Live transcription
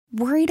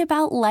Worried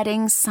about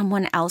letting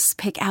someone else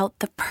pick out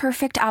the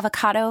perfect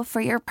avocado for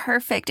your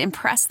perfect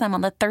impress them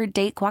on the third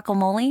date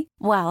guacamole?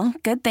 Well,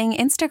 good thing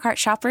Instacart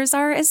shoppers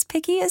are as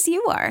picky as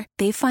you are.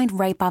 They find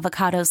ripe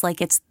avocados like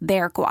it's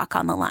their guac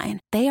on the line.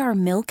 They are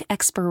milk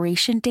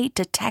expiration date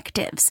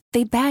detectives.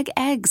 They bag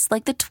eggs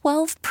like the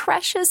 12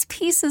 precious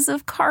pieces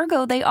of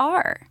cargo they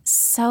are.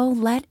 So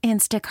let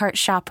Instacart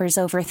shoppers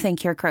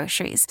overthink your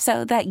groceries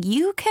so that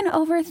you can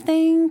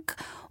overthink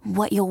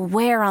what you'll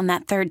wear on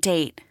that third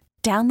date.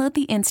 Download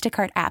the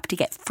Instacart app to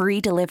get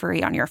free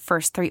delivery on your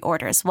first 3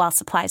 orders while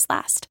supplies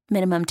last.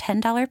 Minimum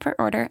 $10 per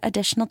order.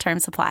 Additional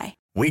terms apply.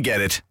 We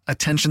get it.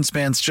 Attention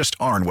spans just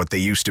aren't what they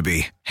used to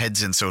be.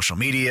 Heads in social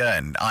media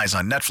and eyes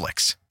on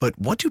Netflix. But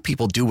what do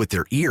people do with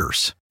their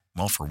ears?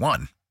 Well, for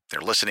one, they're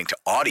listening to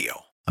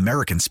audio.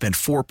 Americans spend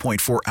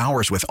 4.4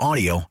 hours with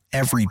audio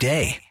every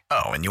day.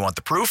 Oh, and you want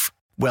the proof?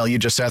 Well, you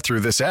just sat through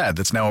this ad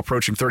that's now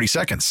approaching 30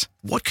 seconds.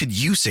 What could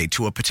you say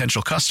to a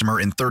potential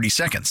customer in 30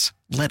 seconds?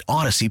 Let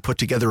Odyssey put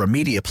together a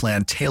media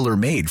plan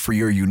tailor-made for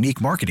your unique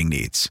marketing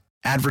needs.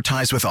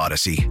 Advertise with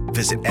Odyssey.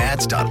 Visit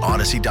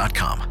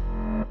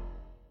ads.odyssey.com.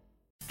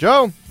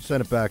 Joe,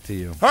 send it back to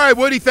you. All right,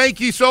 Woody, thank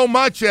you so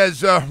much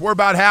as we're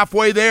about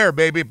halfway there,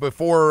 baby,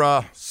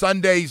 before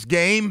Sunday's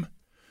game,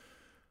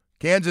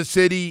 Kansas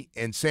City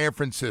and San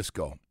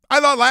Francisco. I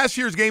thought last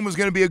year's game was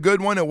going to be a good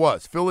one. It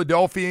was.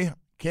 Philadelphia,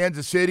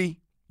 Kansas City.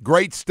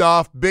 Great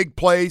stuff, big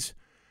plays.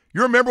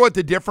 You remember what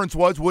the difference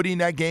was, Woody, in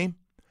that game?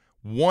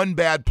 One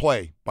bad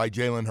play by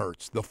Jalen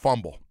Hurts, the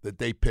fumble that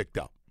they picked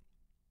up.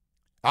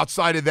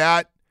 Outside of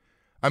that,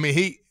 I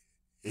mean,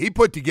 he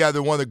put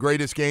together one of the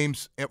greatest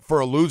games for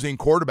a losing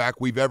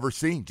quarterback we've ever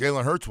seen.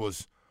 Jalen Hurts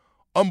was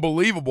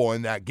unbelievable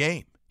in that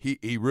game.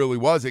 He really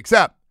was,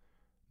 except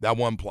that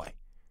one play.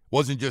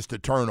 Wasn't just a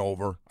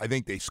turnover. I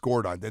think they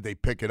scored on it. They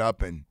pick it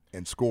up and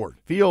scored.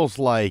 Feels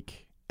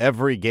like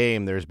every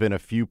game there's been a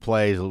few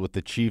plays with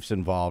the Chiefs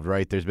involved,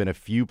 right? There's been a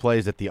few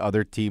plays that the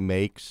other team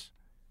makes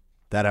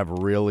that have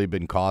really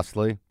been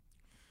costly,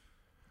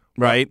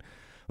 right?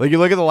 Like you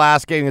look at the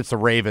last game against the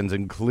Ravens,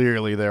 and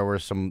clearly there were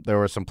some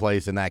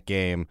plays in that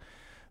game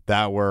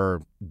that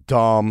were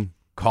dumb,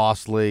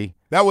 costly.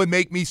 That would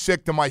make me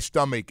sick to my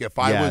stomach if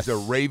I was a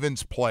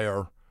Ravens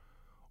player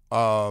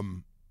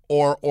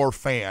or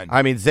fan.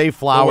 I mean, Zay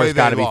Flowers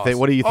got to be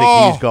what do you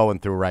think he's going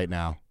through right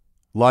now?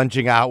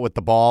 Lunging out with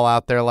the ball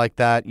out there like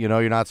that, you know,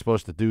 you're not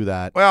supposed to do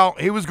that. Well,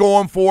 he was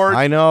going for it.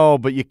 I know,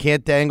 but you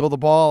can't dangle the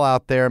ball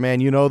out there, man.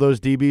 You know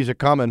those DBs are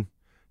coming.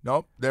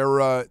 Nope,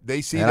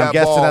 they see and that I'm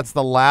guessing ball. That's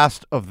the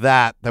last of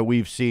that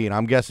we've seen.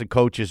 I'm guessing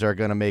coaches are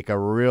going to make a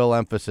real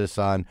emphasis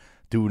on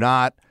do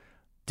not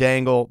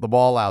dangle the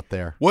ball out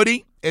there.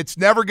 Woody, it's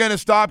never going to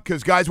stop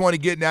because guys want to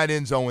get in that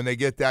end zone when they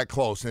get that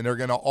close, and they're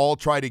going to all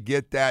try to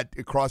get that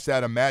across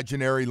that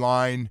imaginary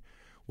line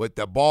with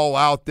the ball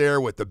out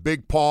there with the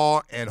big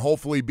paw and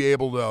hopefully be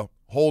able to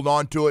hold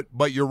on to it.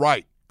 But you're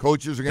right.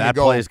 Coaches are going to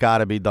go. That play's got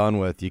to be done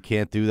with. You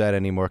can't do that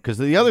anymore. Because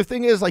the other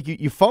thing is, like,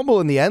 you fumble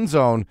in the end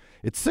zone,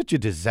 it's such a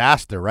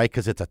disaster, right?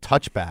 Because it's a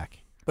touchback.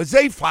 But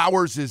Zay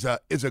Flowers is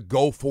a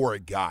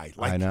go-for-it guy.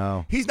 Like, I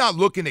know. He's not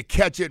looking to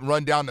catch it and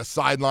run down the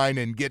sideline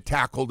and get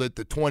tackled at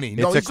the 20.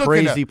 No, it's a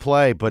crazy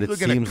play, but it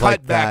seems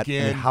like that.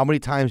 And how many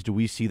times do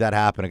we see that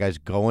happen? A guy's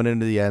going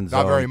into the end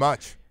zone. Not very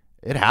much.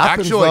 It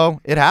happens, though.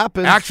 It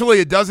happens. Actually,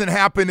 it doesn't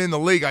happen in the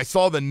league. I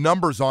saw the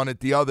numbers on it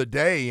the other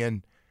day,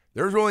 and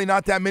there's really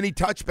not that many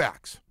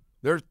touchbacks.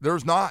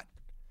 There's not.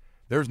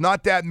 There's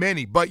not that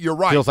many, but you're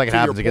right. Feels like it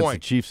happens against the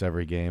Chiefs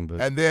every game. But.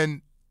 And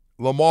then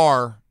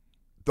Lamar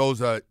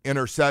throws an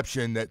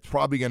interception that's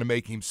probably going to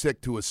make him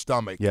sick to his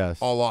stomach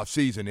all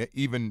offseason.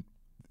 Even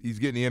he's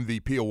getting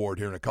the MVP award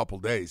here in a couple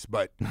days,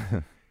 but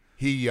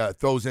he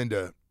throws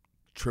into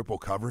triple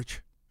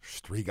coverage.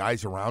 There's 3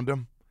 guys around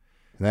him.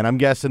 And then I'm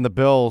guessing the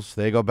Bills,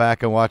 they go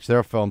back and watch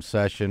their film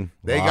session.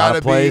 They got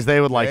to plays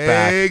they would like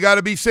back. They got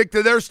to be sick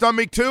to their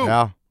stomach too.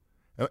 Yeah.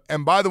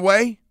 And by the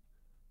way,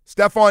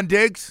 Stephon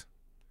Diggs,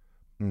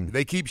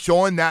 they keep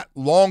showing that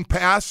long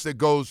pass that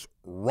goes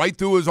right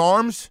through his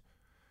arms.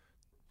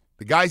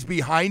 The guy's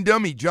behind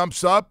him. He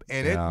jumps up,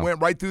 and it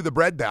went right through the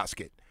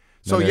breadbasket.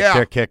 So,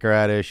 their kicker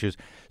had issues.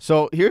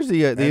 So here's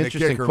the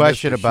interesting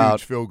question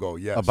about field goal,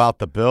 about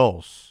the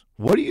Bills.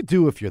 What do you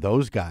do if you're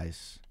those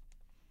guys?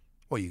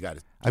 Well, you got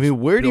to. I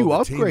mean, where do you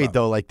upgrade,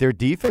 though? Like, their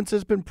defense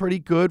has been pretty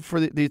good for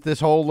this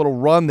whole little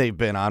run they've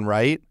been on,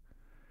 right?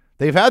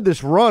 They've had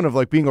this run of,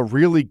 like, being a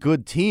really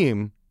good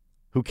team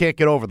who can't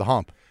get over the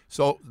hump.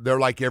 So they're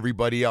like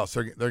everybody else.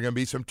 They're going to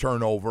be some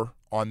turnover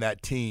on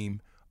that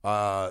team.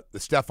 The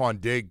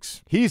Stephon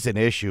Diggs. He's an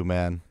issue,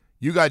 man.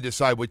 You got to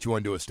decide what you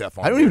want to do with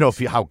Stephon. I don't even know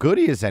how good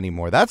he is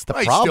anymore. That's the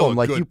problem.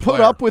 Like, you put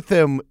up with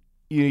him,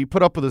 you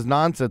put up with his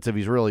nonsense if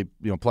he's really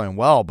playing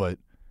well, but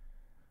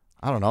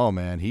I don't know,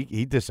 man.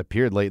 He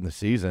disappeared late in the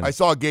season. I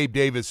saw Gabe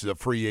Davis is a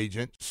free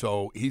agent,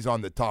 so he's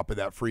on the top of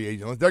that free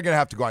agent list. They're going to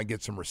have to go out and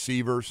get some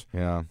receivers.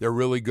 Yeah. They're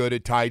really good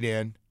at tight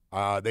end.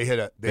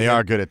 They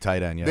are good at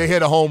tight end, yes. They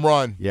hit a home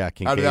run out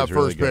of that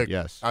first really pick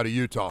yes. out of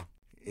Utah.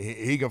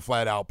 He can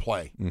flat out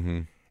play.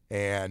 Mm-hmm.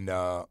 And,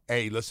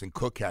 hey, listen,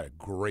 Cook had a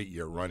great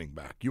year running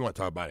back. You want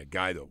to talk about a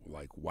guy that,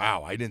 like,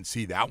 wow, I didn't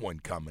see that one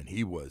coming.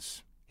 He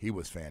was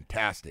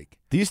fantastic.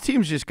 These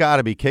teams just got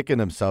to be kicking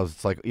themselves.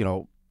 It's like,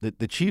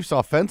 the Chiefs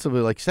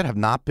offensively, like you said, have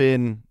not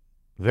been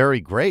very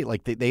great.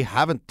 Like, they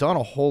haven't done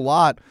a whole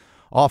lot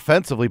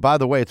offensively. By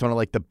the way, it's one of,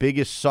 like, the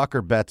biggest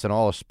sucker bets in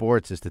all of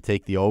sports is to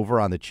take the over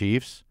on the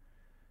Chiefs.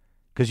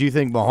 Because you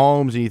think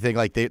Mahomes and you think,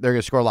 like, they're going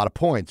to score a lot of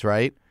points,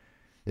 right?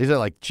 These are,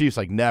 like, Chiefs,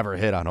 like, never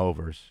hit on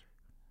overs.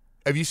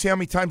 Have you seen how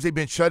many times they've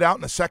been shut out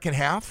in the second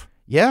half?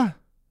 Yeah.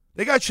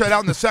 They got shut out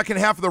in the second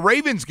half of the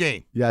Ravens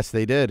game. Yes,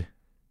 they did.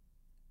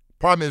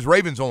 Problem is,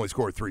 Ravens only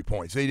scored 3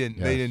 points. They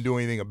didn't do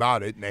anything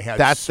about it, and they had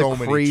That's so many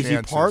chances. That's the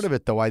crazy part of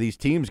it, though, why these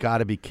teams got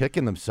to be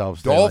kicking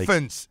themselves.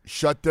 Dolphins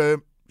shut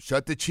the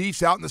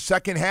Chiefs out in the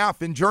second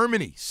half in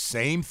Germany.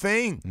 Same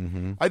thing.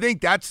 Mm-hmm. I think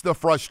that's the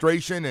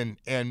frustration,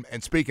 and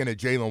speaking of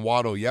Jalen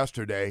Waddle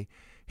yesterday,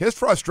 his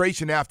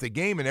frustration after the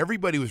game, and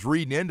everybody was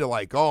reading into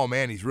like, oh,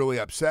 man, he's really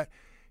upset.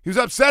 He was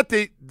upset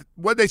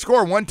what they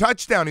scored, 1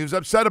 touchdown. He was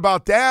upset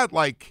about that.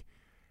 Like,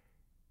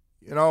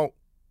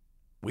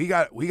 we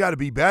got to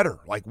be better.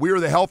 Like, we're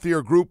the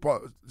healthier group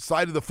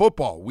side of the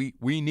football.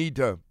 We need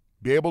to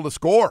be able to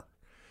score.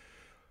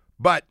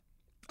 But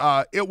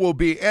it will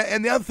be.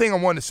 And the other thing I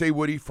wanted to say,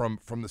 Woody, from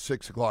the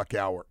 6 o'clock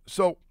hour.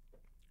 So,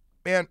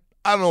 man,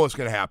 I don't know what's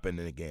going to happen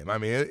in the game. I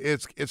mean,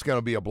 it's going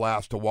to be a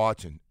blast to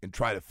watch and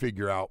try to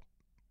figure out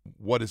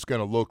what it's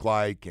going to look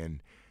like,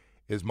 and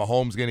is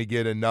Mahomes going to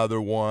get another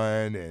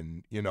one,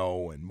 and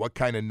and what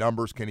kind of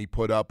numbers can he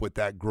put up with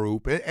that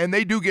group? And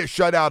they do get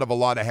shut out of a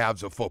lot of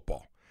halves of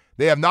football.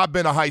 They have not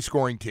been a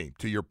high-scoring team,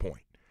 to your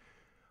point.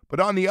 But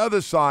on the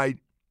other side,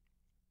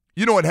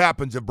 you know what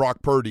happens if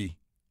Brock Purdy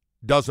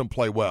doesn't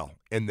play well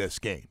in this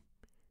game?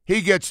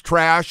 He gets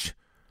trashed.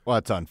 Well,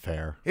 that's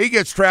unfair. He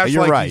gets trashed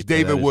You're like right, he's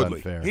David Woodley.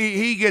 Unfair.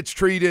 He gets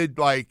treated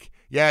like,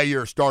 yeah,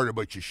 you're a starter,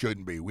 but you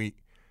shouldn't be.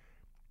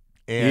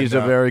 He's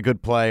a very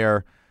good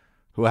player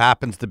who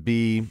happens to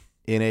be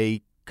in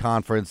a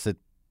conference that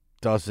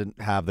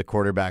doesn't have the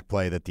quarterback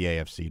play that the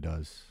AFC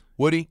does.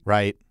 Woody?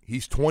 Right.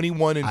 He's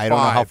 21-5. I don't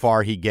know how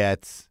far he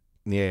gets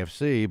in the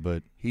AFC,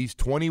 but he's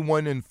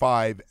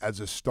 21-5 as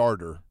a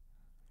starter.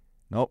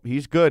 Nope,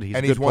 he's good. He's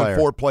a good player. And he's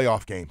won 4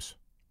 playoff games.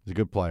 He's a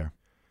good player.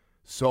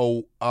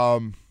 So,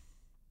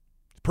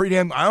 pretty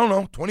damn, I don't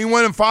know,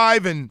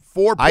 21-5 and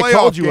 4 playoff games. I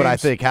told you what I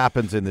think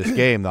happens in this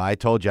game, though. I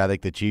told you I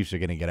think the Chiefs are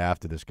going to get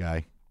after this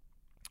guy.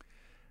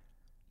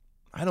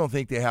 I don't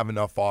think they have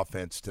enough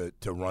offense to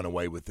run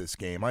away with this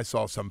game. I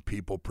saw some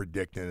people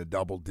predicting a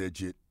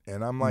double-digit,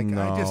 and I'm like,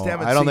 no, I just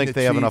haven't seen I don't think the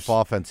they Chiefs have enough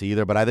offense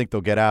either, but I think they'll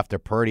get after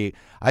Purdy.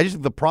 I just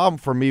think the problem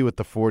for me with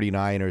the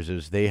 49ers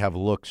is they have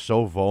looked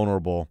so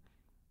vulnerable,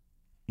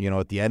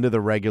 at the end of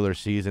the regular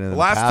season and the the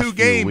last past 2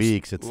 games, few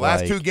weeks. It's last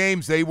like, 2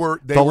 games, they were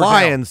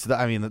Lions,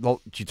 I mean,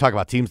 you talk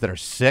about teams that are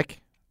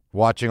sick,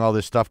 watching all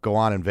this stuff go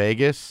on in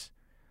Vegas.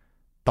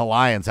 The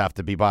Lions have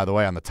to be, by the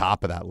way, on the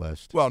top of that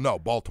list. Well, no,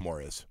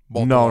 Baltimore is.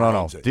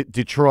 No.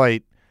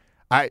 Detroit,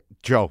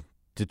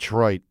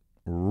 Detroit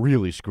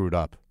really screwed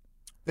up.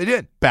 They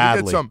did.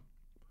 Badly. They did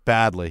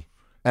badly.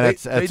 And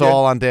they it's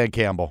all on Dan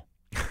Campbell.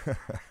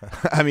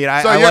 I mean,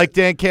 I like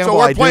Dan Campbell.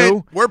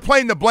 We're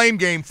playing the blame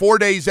game 4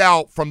 days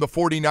out from the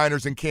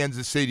 49ers in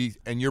Kansas City,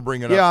 and you're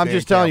bringing up I'm Dan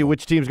just telling you Campbell.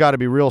 which team's got to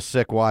be real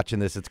sick watching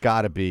this. It's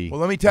got to be Well,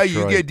 let me tell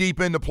Detroit. you get deep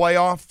into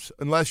playoffs,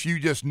 unless you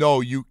just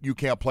know you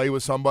can't play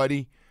with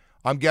somebody.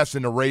 I'm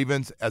guessing the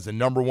Ravens, as a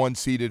number 1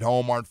 seed at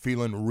home, aren't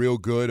feeling real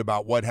good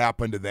about what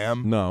happened to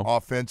them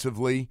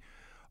offensively.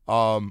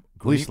 At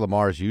least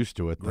Lamar's used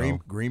to it, though.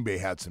 Green Bay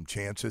had some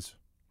chances.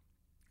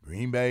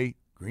 Green Bay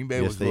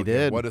yes, was they looking.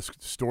 did. What a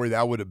story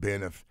that would have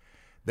been if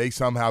they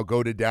somehow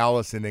go to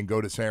Dallas and then go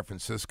to San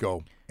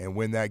Francisco and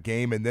win that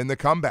game, and then the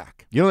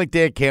comeback. You don't think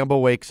Dan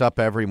Campbell wakes up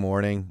every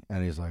morning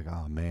and he's like,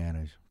 oh, man,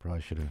 I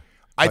probably should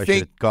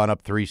have gone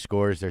up 3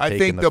 scores. I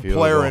think the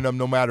player in him,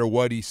 no matter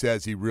what he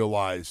says, he's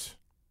realized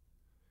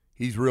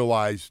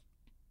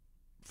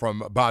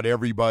from about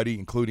everybody,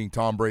 including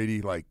Tom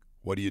Brady, like,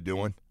 what are you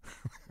doing?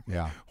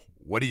 Yeah.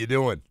 What are you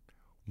doing?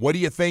 What are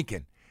you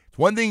thinking? It's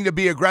one thing to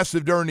be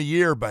aggressive during the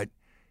year, but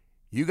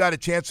you got a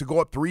chance to go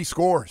up 3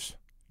 scores.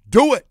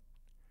 Do it.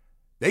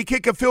 They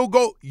kick a field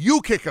goal,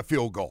 you kick a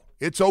field goal.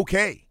 It's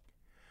okay.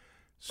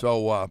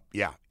 So,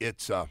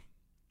 it's an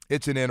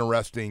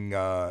interesting it's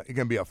going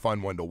to be a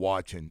fun one to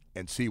watch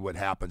and see what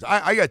happens.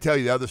 I got to tell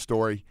you the other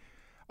story.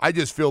 I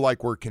just feel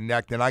like we're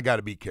connecting. I got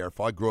to be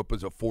careful. I grew up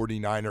as a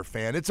 49er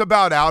fan. It's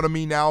about out of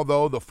me now,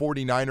 though. The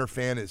 49er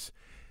fan is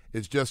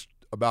just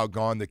about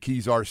gone. The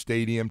Kezar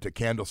Stadium to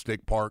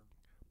Candlestick Park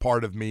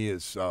part of me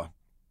is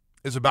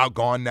about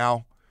gone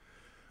now.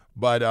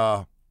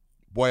 But,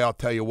 boy, I'll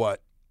tell you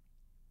what.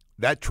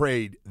 That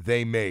trade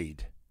they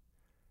made,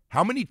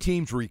 how many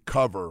teams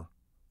recover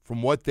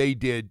from what they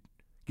did,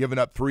 giving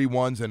up 3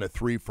 1s and a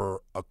 3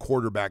 for a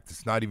quarterback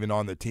that's not even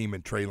on the team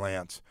in Trey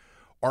Lance,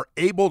 are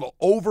able to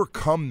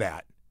overcome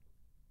that?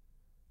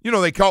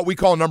 We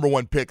call number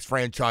 1 picks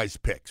franchise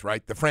picks,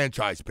 right? The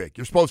franchise pick.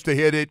 You're supposed to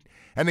hit it,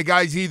 and the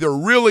guy's either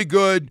really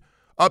good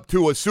up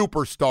to a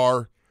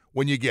superstar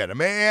when you get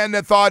them. And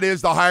the thought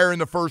is the higher in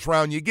the first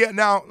round you get.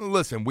 Now,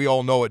 listen, we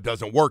all know it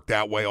doesn't work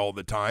that way all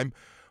the time.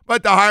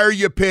 But the higher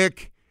you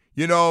pick,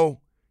 you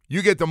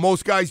get the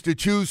most guys to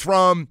choose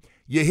from.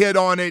 You hit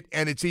on it,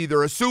 and it's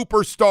either a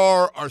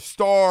superstar, a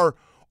star,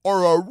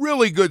 or a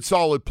really good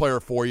solid player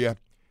for you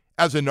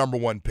as a number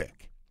one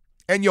pick.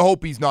 And you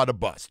hope he's not a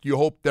bust. You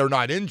hope they're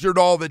not injured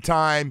all the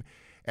time,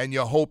 and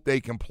you hope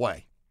they can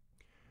play.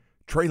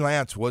 Trey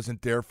Lance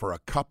wasn't there for a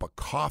cup of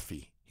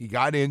coffee. He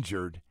got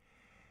injured,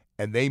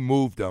 and they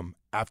moved him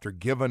after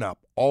giving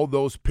up all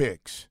those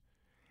picks.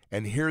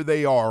 And here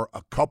they are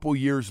a couple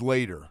years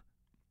later.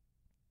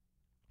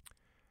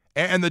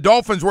 And the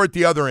Dolphins were at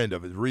the other end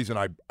of it, the reason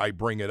I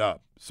bring it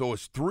up. So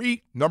it's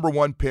 3 number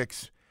one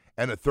picks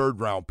and a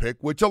third-round pick,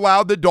 which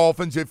allowed the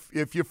Dolphins,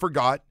 if you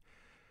forgot,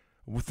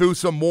 through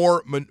some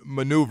more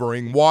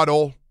maneuvering,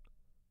 Waddle,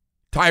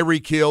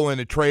 Tyreek Hill in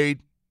a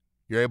trade,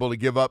 you're able to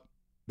give up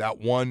that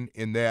one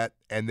in that,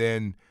 and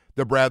then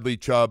the Bradley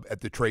Chubb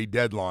at the trade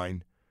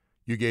deadline,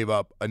 you gave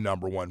up a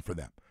number one for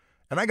them.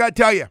 And I got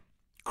to tell you,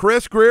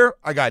 Chris Greer,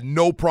 I got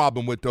no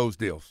problem with those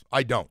deals.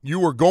 I don't. You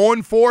were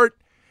going for it,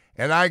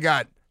 and I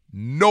got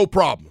no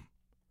problem.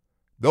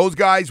 Those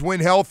guys win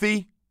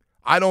healthy.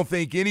 I don't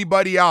think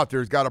anybody out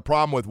there has got a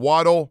problem with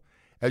Waddle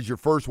as your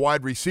first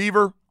wide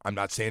receiver. I'm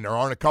not saying there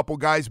aren't a couple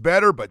guys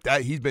better, but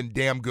he's been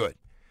damn good.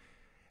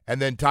 And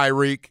then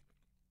Tyreek,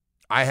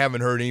 I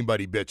haven't heard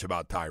anybody bitch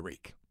about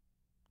Tyreek,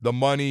 the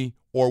money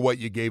or what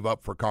you gave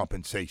up for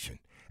compensation.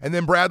 And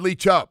then Bradley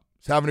Chubb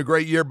is having a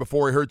great year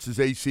before he hurts his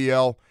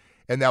ACL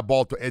and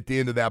at the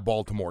end of that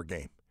Baltimore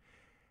game.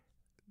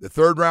 The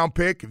third-round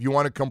pick, if you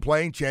want to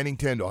complain, Channing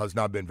Tindall has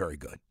not been very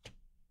good.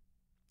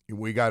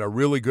 We got a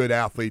really good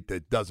athlete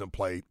that doesn't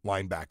play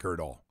linebacker at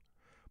all.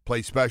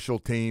 Play special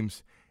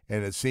teams,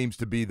 and it seems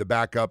to be the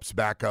backup.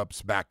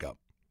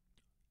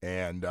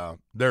 And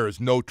there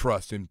is no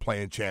trust in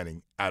playing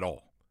Channing at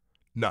all.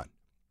 None.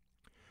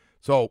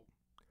 So,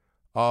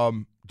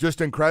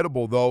 just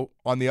incredible, though,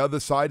 on the other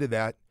side of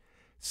that,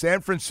 San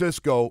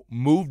Francisco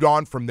moved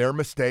on from their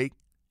mistake,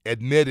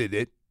 admitted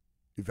it.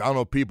 If I don't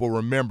know if people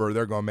remember,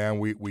 they're going, man,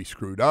 we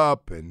screwed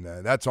up, and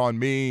that's on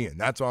me, and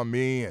that's on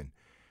me.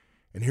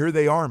 And here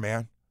they are,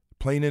 man,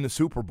 playing in a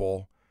Super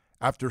Bowl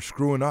after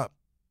screwing up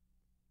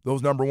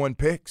those number one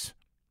picks.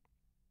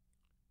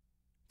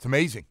 It's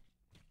amazing.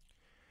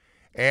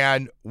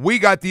 And we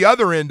got the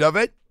other end of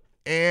it,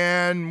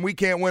 and we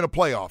can't win a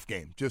playoff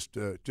game, just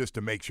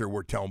to make sure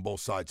we're telling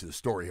both sides of the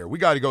story here. We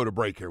got to go to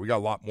break here. We got a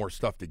lot more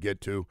stuff to get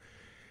to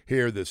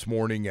here this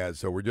morning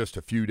as we're just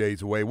a few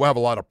days away. We'll have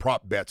a lot of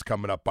prop bets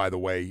coming up, by the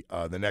way,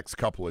 the next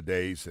couple of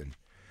days, and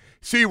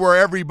see where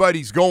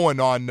everybody's going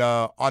on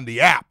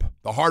the app,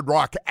 the Hard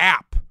Rock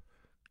app,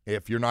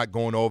 if you're not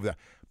going over that.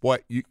 Boy,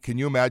 can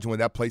you imagine what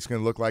that place is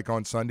going to look like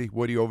on Sunday?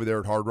 Woody, over there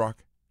at Hard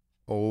Rock?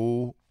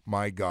 Oh,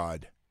 my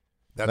God.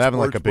 They're having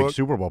like a big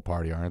Super Bowl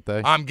party, aren't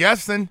they? I'm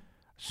guessing.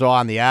 So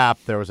on the app,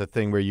 there was a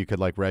thing where you could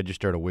like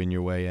register to win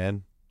your way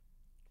in.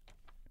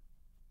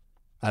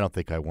 I don't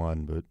think I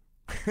won, but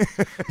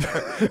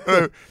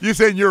you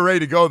saying you're ready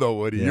to go though,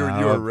 Woody? Yeah,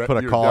 you're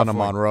put a call on to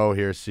Monroe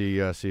here, see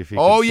if he.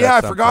 Oh can yeah,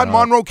 set I forgot up.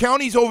 Monroe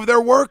County's over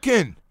there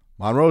working.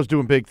 Monroe's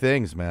doing big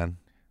things, man.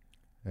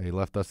 Yeah, he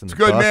left us in it's the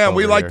good, dust man.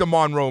 We like here. the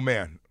Monroe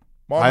man.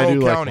 I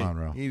do County. like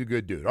Monroe. He's a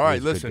good dude. All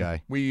right,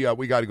 listen, we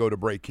got to go to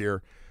break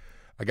here.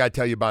 I got to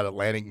tell you about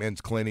Atlantic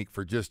Men's Clinic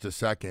for just a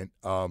second.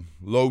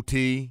 Low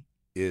T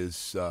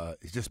is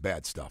just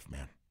bad stuff,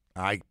 man.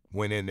 I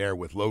went in there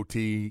with low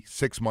T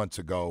 6 months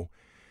ago.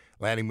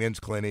 Atlantic Men's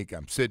Clinic.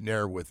 I'm sitting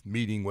there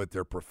meeting with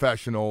their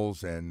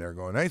professionals, and they're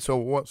going, "Hey, so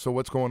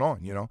what's going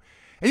on?" You know,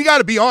 and you got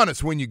to be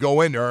honest when you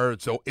go in there.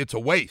 It's a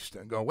waste.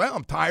 And go, well,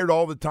 I'm tired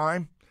all the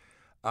time.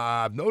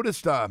 I've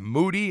noticed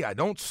moody. I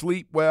don't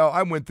sleep well.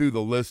 I went through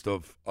the list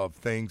of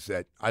things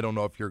that I don't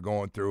know if you're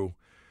going through.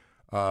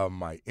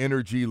 My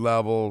energy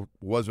level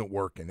wasn't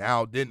working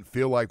out. Didn't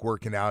feel like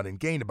working out, and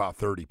gained about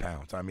 30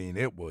 pounds. I mean,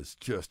 it was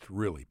just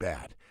really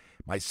bad.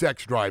 My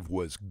sex drive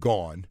was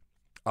gone.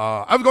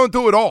 I was going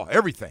through it all,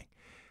 everything.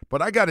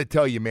 But I got to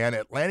tell you, man,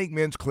 Atlantic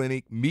Men's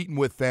Clinic, meeting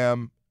with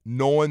them,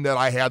 knowing that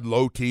I had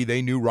low T,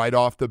 they knew right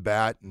off the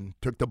bat and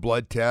took the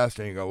blood test,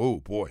 and you go, oh,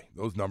 boy,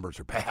 those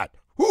numbers are bad.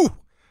 Whew.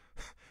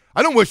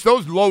 I don't wish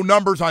those low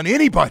numbers on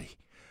anybody.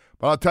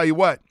 But I'll tell you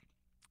what,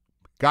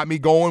 got me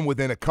going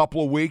within a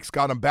couple of weeks,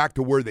 got them back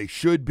to where they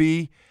should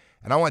be.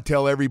 And I want to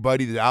tell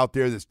everybody that out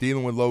there that's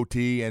dealing with low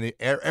T, and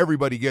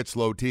everybody gets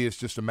low T, it's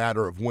just a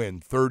matter of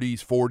when,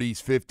 30s,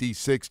 40s, 50s,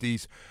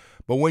 60s.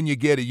 But when you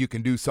get it, you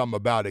can do something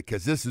about it,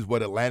 because this is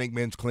what Atlantic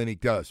Men's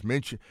Clinic does.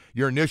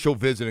 Your initial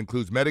visit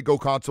includes medical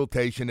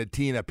consultation, a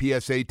T, and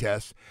a PSA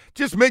test.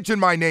 Just mention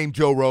my name,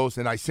 Joe Rose,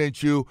 and I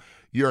sent you.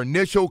 Your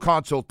initial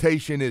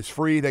consultation is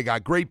free. They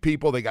got great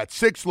people. They got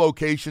 6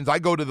 locations. I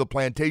go to the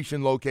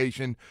Plantation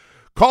location.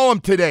 Call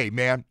them today,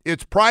 man.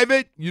 It's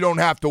private. You don't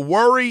have to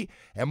worry.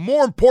 And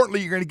more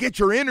importantly, you're going to get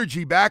your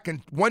energy back,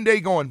 and one day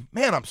going,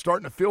 man, I'm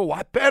starting to feel a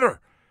lot better.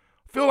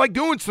 Feel like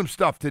doing some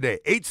stuff today.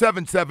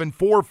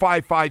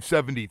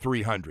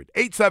 877-455-7300.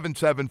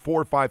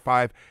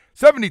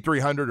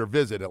 7300 or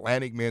visit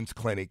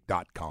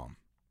AtlanticMen'sClinic.com.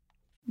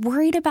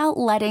 Worried about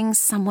letting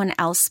someone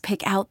else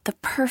pick out the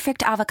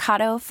perfect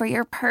avocado for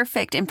your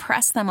perfect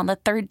impress them on the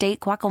third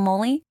date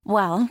guacamole?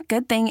 Well,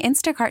 good thing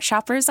Instacart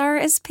shoppers are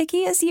as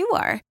picky as you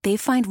are. They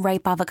find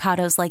ripe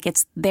avocados like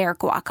it's their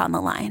guac on the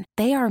line.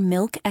 They are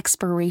milk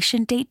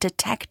expiration date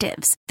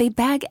detectives. They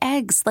bag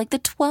eggs like the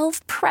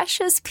 12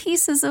 precious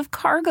pieces of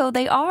cargo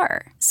they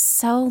are.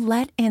 So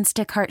let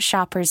Instacart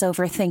shoppers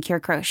overthink your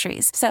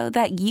groceries so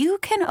that you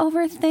can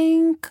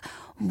overthink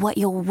what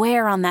you'll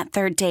wear on that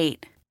third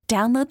date.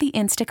 Download the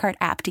Instacart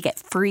app to get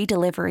free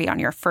delivery on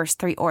your first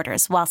 3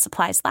 orders while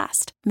supplies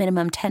last.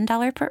 Minimum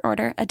 $10 per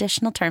order.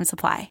 Additional terms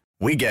apply.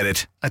 We get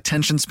it.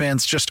 Attention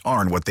spans just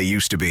aren't what they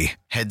used to be.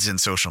 Heads in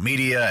social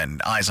media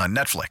and eyes on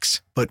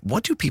Netflix. But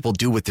what do people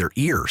do with their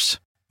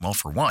ears? Well,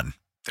 for one,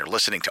 they're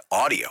listening to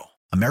audio.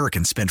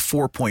 Americans spend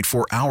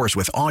 4.4 hours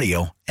with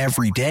audio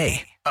every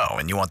day. Oh,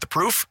 and you want the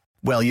proof?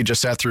 Well, you just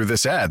sat through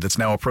this ad that's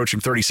now approaching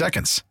 30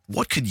 seconds.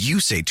 What could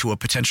you say to a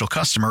potential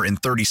customer in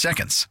 30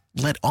 seconds?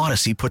 Let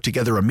Odyssey put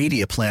together a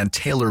media plan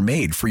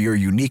tailor-made for your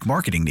unique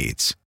marketing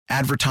needs.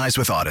 Advertise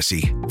with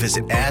Odyssey.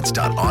 Visit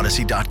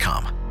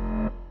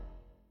ads.odyssey.com.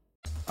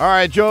 All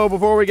right, Joe,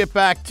 before we get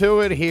back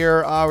to it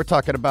here, we're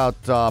talking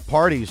about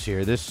parties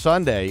here. This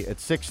Sunday at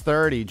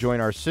 6:30,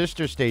 join our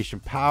sister station,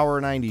 Power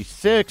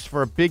 96,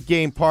 for a big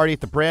game party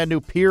at the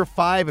brand-new Pier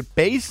 5 at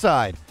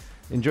Bayside.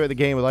 Enjoy the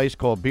game with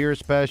ice-cold beer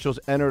specials.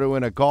 Enter to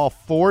win a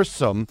golf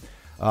foursome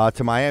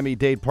to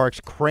Miami-Dade Park's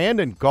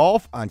Crandon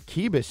Golf on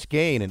Key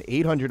Biscayne, an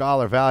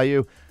 $800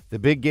 value. The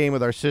big game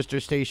with our sister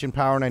station,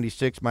 Power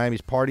 96,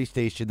 Miami's party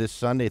station, this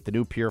Sunday at the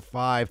new Pier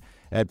 5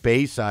 at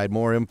Bayside.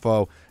 More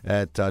info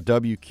at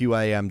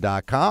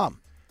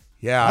WQAM.com.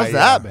 Yeah. How's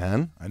that,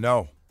 man? I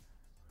know.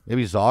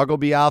 Maybe Zog will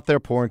be out there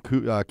pouring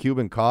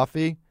Cuban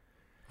coffee.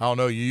 I don't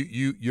know.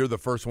 You're the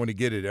first one to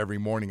get it every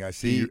morning. I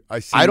see.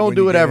 I don't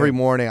do it every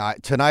morning.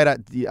 Tonight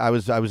I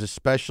was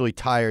especially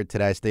tired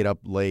today. I stayed up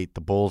late.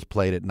 The Bulls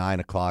played at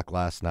 9:00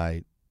 last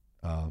night.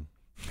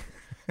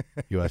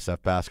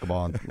 USF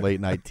basketball on late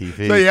night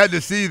TV. So you had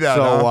to see that.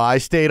 So huh? I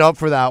stayed up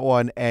for that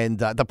one, and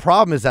the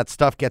problem is that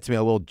stuff gets me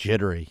a little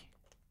jittery.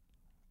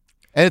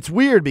 And it's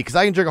weird because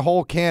I can drink a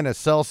whole can of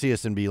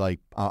Celsius and be like,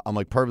 I'm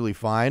like perfectly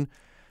fine.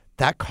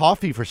 That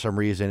coffee, for some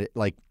reason,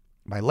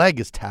 my leg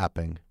is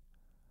tapping.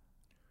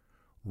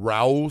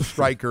 Raul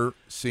Stryker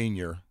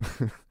Sr.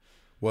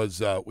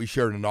 was, we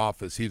shared an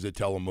office. He was at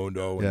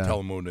Telemundo, and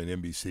Telemundo and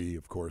NBC,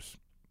 of course,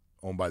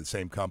 owned by the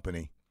same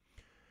company.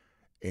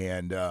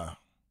 And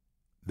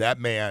that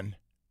man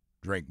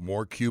drank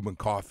more Cuban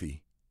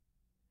coffee,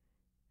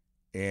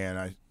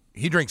 and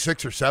he drank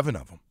 6 or 7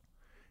 of them.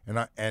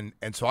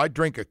 And so I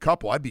drink a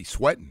couple. I'd be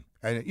sweating.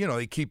 And,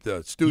 they keep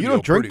the studio. You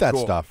don't drink that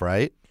cool. stuff,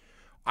 right?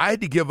 I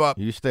had to give up.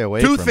 You stay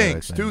away two from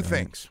things. it, Two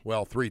things.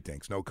 Well, 3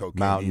 things. No cocaine.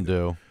 Mountain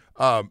either.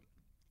 Dew.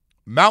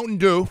 Mountain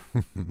Dew.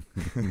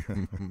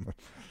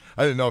 I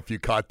didn't know if you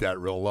caught that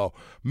real low.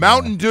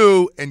 Mountain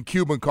Dew and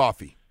Cuban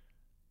coffee.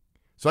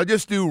 So I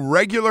just do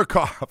regular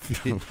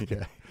coffee.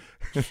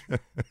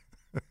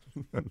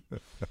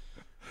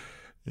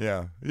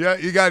 Yeah,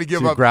 you got to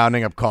give up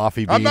grounding up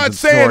coffee beans. I'm not and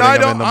saying I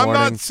don't. them in the I'm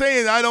morning. not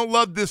saying I don't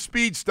love this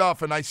speed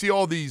stuff, and I see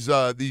all these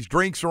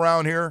drinks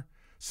around here,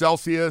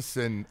 Celsius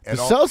and the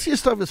all. Celsius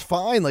stuff is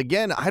fine.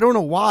 Again, I don't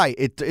know why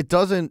it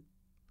doesn't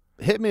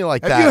hit me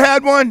like that. Have you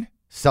had one?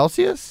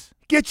 Celsius?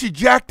 Get you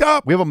jacked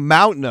up. We have a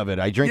mountain of it.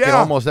 I drink it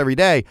almost every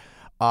day.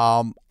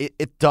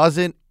 It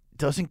doesn't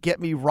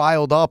get me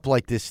riled up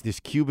like this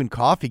Cuban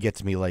coffee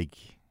gets me. Like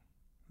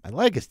my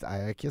leg is.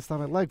 I can't stop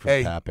my leg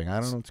from tapping.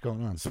 I don't know what's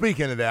going on.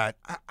 Speaking of that,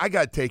 I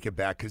got to take it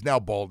back because now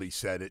Baldy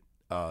said it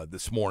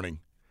this morning.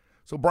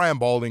 So Brian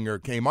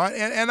Baldinger came on,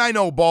 and I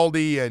know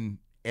Baldy and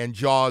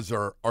Jaws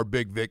are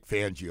big Vic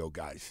Fangio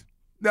guys.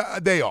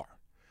 They are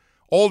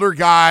older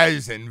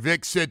guys, and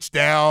Vic sits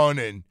down,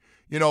 and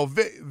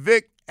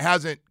Vic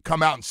hasn't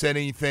come out and said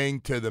anything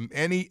to them.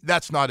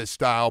 That's not his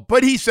style,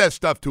 but he says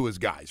stuff to his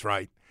guys,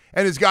 right?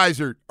 And his guys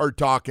are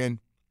talking.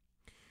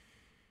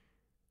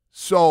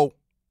 So,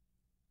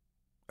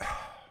 I'm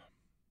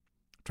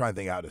trying to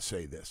think how to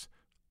say this.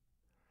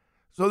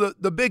 So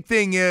the big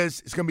thing is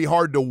it's going to be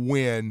hard to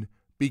win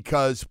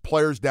because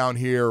players down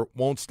here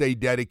won't stay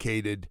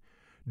dedicated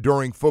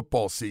during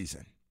football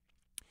season.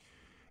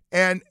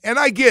 And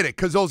I get it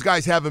because those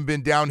guys haven't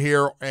been down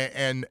here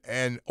and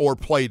or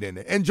played in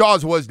it. And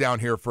Jaws was down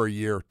here for a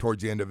year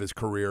towards the end of his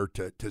career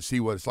to see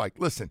what it's like.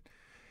 Listen,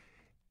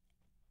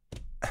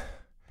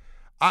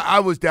 I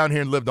was down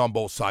here and lived on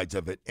both sides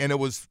of it. And it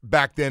was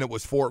back then it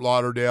was Fort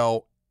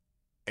Lauderdale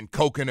and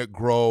Coconut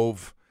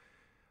Grove.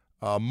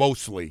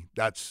 Mostly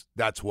that's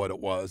what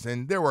it was.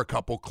 And there were a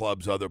couple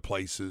clubs, other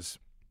places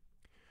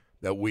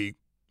that we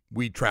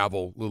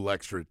travel a little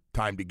extra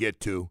time to get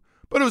to.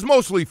 But it was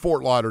mostly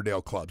Fort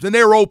Lauderdale clubs, and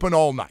they were open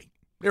all night.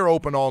 They're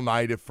open all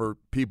night for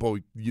people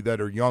that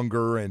are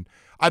younger, and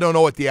I don't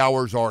know what the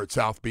hours are at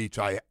South Beach.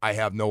 I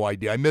have no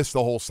idea. I missed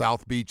the whole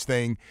South Beach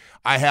thing.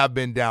 I have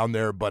been down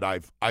there, but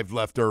I've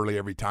left early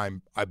every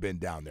time I've been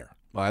down there.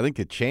 Well, I think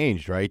it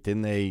changed, right?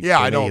 Didn't they?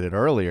 Yeah, they made it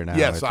earlier now.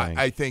 Yes, I think.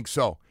 I think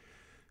so.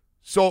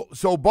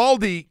 So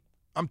Baldy,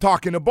 I'm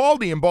talking to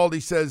Baldy, and Baldy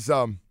says,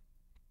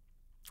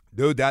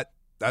 dude, that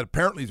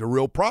apparently is a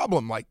real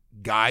problem. Like,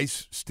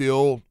 guys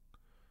still –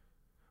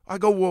 I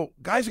go, well,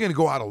 guys are going to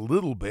go out a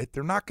little bit.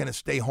 They're not going to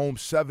stay home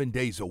 7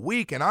 days a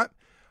week. And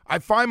I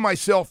find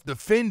myself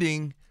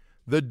defending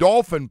the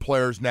Dolphin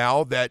players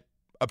now that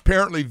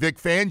apparently Vic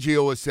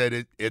Fangio has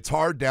said it's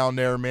hard down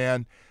there,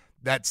 man.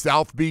 That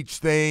South Beach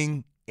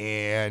thing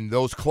and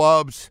those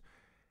clubs.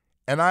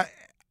 And I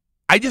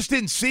just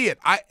didn't see it.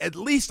 At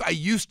least I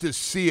used to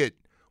see it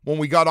when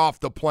we got off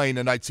the plane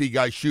and I'd see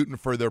guys shooting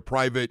for their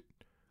private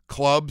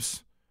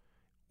clubs,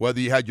 whether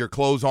you had your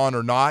clothes on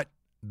or not,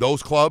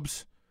 those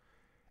clubs.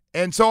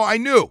 And so I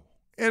knew.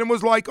 And it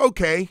was like,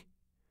 okay.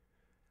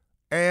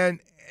 And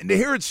to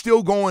hear it's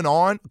still going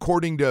on,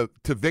 according to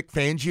Vic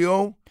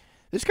Fangio.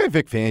 This guy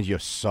Vic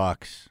Fangio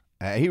sucks.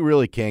 He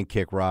really can't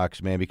kick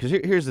rocks, man, because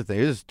here's the thing.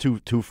 This is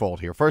twofold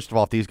here. First of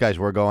all, if these guys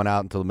were going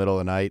out until the middle of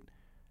the night,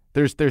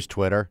 there's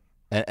Twitter.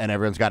 And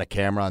everyone's got a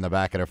camera on the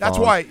back of their phone. That's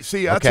why.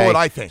 See, that's what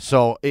I think.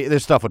 So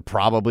this stuff would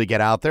probably get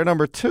out there.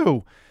 Number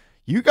two,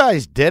 you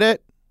guys did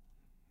it,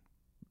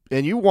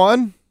 and you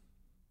won.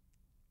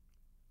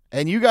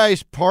 And you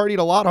guys partied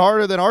a lot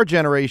harder than our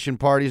generation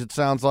parties, it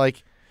sounds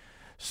like.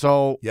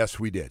 So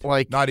yes, we did.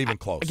 Like, not even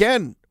close.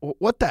 Again,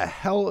 what the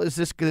hell is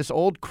this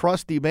old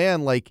crusty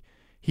man? Like,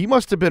 he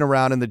must have been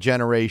around in the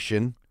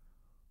generation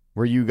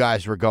where you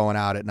guys were going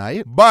out at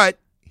night. But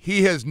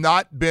he has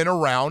not been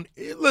around.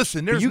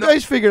 Listen, there's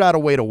guys figured out a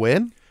way to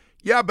win.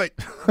 Yeah, but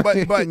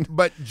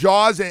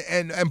Jaws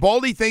and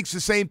Baldy thinks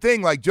the same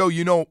thing. Like, Joe,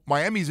 you know,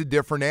 Miami's a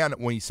different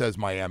animal. When he says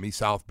Miami,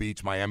 South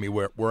Beach, Miami,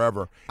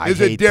 wherever, is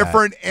a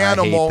different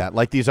animal. I hate that.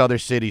 Like, these other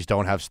cities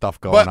don't have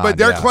stuff going on. But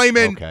they're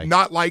claiming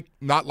not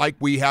like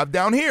we have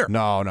down here.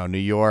 No. New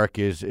York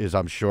is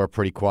I'm sure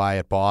pretty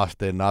quiet.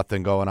 Boston,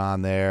 nothing going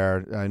on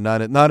there.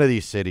 None of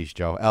these cities,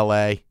 Joe.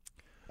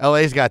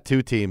 LA's got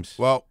 2 teams.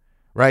 Well.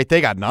 Right,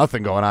 they got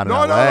nothing going on in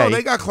LA. No,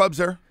 they got clubs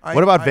there.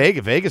 What about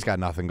Vegas? Vegas got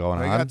nothing going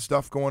on. They got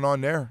stuff going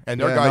on there,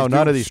 and their guys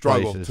none of these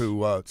struggle places.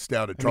 To stay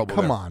out of trouble.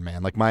 Come on,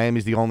 man! Like,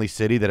 Miami's the only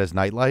city that has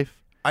nightlife.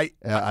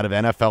 Out of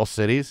NFL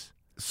cities.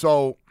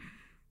 So,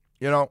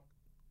 you know,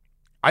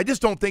 I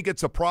just don't think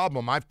it's a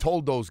problem. I've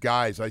told those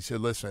guys. I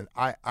said, listen,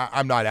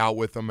 I'm not out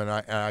with them,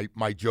 and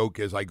my joke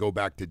is I go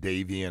back to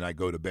Davie and I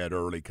go to bed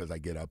early because I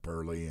get up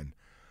early and.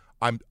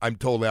 I'm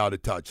totally out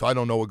of touch. So I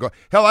don't know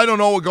I don't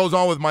know what goes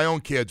on with my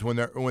own kids when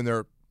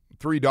they're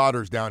 3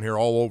 daughters down here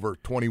all over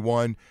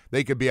 21.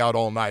 They could be out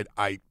all night.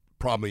 I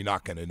probably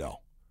not going to know,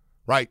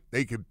 right?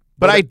 They could.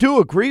 But I do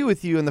agree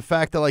with you in the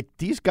fact that, like,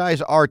 these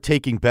guys are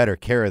taking better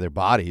care of their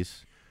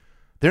bodies.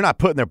 They're not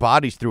putting their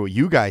bodies through what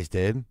you guys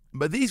did.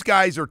 But these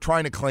guys are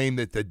trying to claim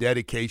that the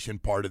dedication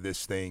part of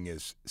this thing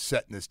is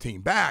setting this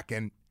team back,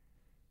 and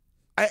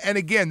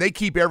again, they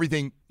keep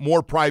everything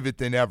more private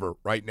than ever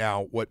right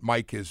now, what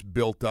Mike has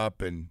built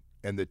up and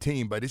the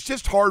team. But it's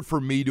just hard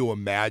for me to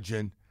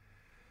imagine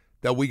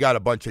that we got a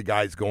bunch of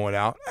guys going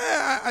out.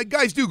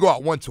 Guys do go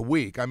out once a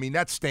week. I mean,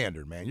 that's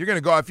standard, man. You're going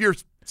to go out,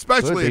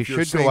 especially if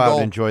you're single. They should go out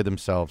and enjoy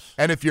themselves.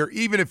 And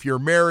even if you're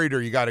married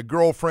or you got a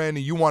girlfriend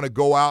and you want to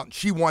go out and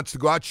she wants to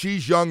go out,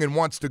 she's young and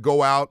wants to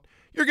go out,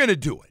 you're going to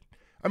do it.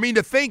 I mean,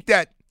 to think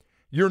that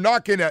you're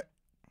not going to –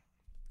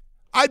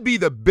 I'd be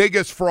the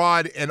biggest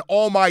fraud, and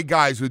all my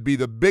guys would be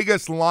the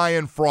biggest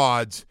lying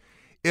frauds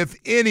if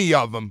any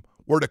of them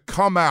were to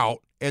come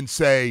out and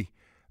say,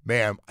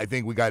 man, I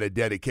think we got a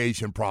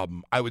dedication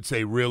problem. I would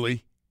say,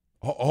 really?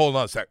 Hold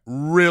on a sec.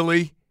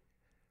 Really?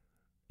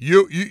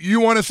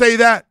 You want to say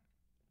that?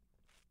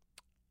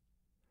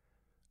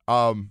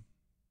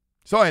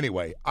 So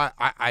anyway,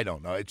 I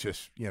don't know. It's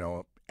just,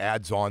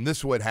 adds on. This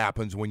is what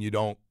happens when you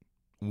don't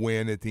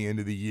win at the end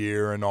of the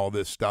year and all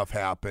this stuff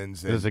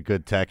happens. There's a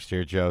good text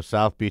here, Joe.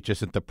 South Beach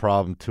isn't the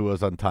problem.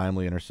 Tua's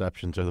untimely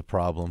interceptions are the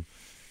problem.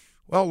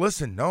 Well,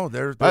 listen, no,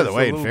 there's By the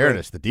way, in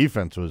fairness, the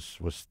defense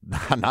was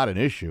not an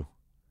issue.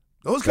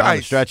 Those guys, on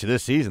the stretch of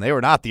this season, they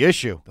were not the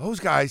issue. Those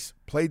guys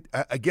played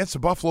against the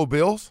Buffalo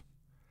Bills.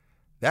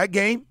 That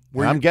game.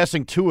 I'm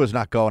guessing Tua's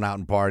not going out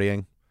and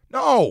partying.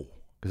 No.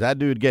 Because that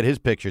dude get his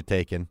picture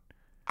taken.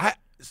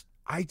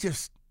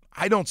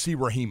 I don't see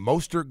Raheem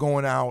Mostert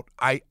going out.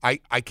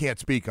 I can't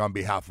speak on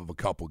behalf of a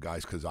couple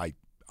guys because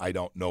I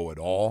don't know it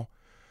all.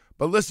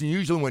 But listen,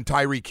 usually when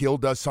Tyreek Hill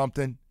does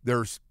something,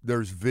 there's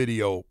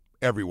video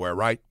everywhere,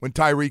 right? When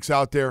Tyreek's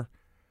out there,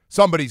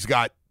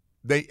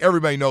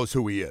 everybody knows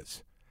who he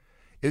is.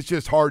 It's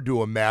just hard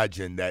to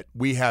imagine that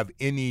we have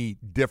any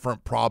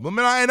different problem.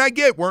 And I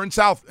get we're in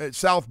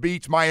South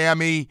Beach,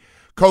 Miami,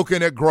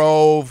 Coconut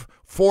Grove,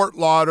 Fort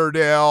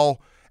Lauderdale,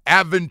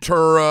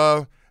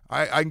 Aventura.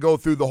 I can go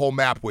through the whole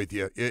map with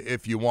you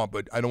if you want,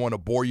 but I don't want to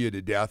bore you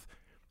to death.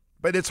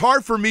 But it's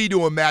hard for me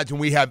to imagine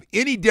we have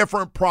any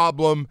different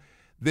problem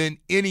than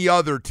any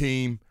other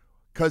team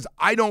because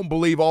I don't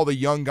believe all the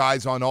young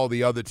guys on all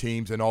the other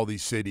teams and all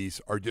these cities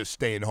are just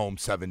staying home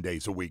 7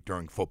 days a week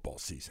during football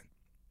season.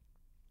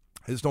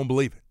 I just don't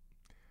believe it.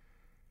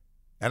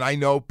 And I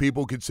know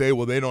people could say,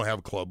 well, they don't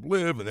have Club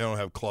Live and they don't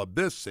have Club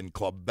this and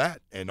Club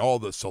that and all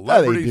the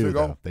celebrities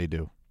they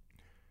do.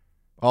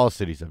 All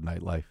cities have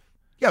nightlife.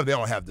 Yeah, they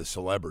don't have the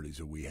celebrities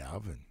that we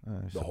have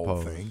and the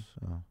whole thing,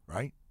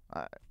 right?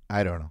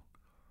 I don't know.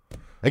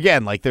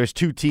 Again, like there's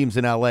 2 teams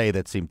in L.A.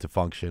 that seem to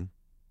function.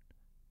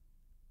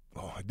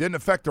 Oh, it didn't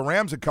affect the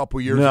Rams a couple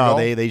years ago.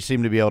 No, they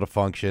seem to be able to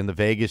function. The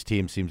Vegas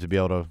team seems to be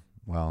able to,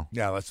 well.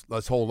 Yeah,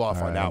 let's hold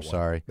off on that one.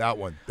 Sorry. That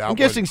one. I'm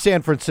guessing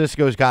San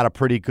Francisco's got a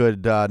pretty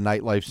good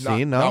nightlife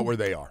scene, no? Not where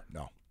they are,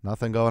 no.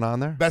 Nothing going on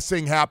there? Best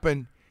thing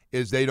happened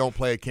is they don't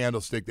play at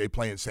Candlestick. They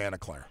play in Santa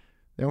Clara.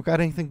 They don't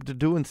got anything to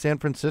do in San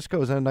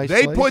Francisco? Is that a nice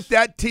place? They put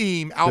that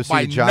team out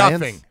by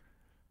nothing.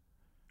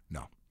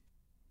 No,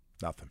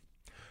 nothing.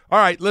 All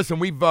right, listen,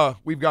 we've got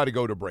to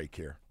go to break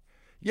here.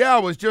 Yeah,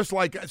 it was just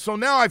like, so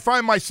now I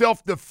find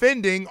myself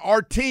defending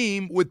our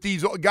team with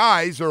these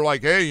guys who are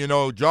like, hey,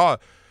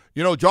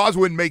 Jaws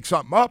wouldn't make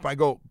something up. I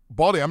go,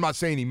 Baldy, I'm not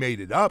saying he made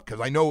it up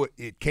because I know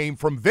it came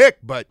from Vic,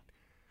 but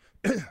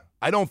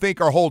I don't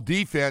think our whole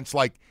defense,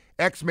 like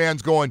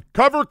X-Man's going,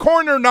 cover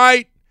corner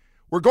night.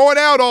 We're going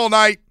out all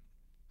night.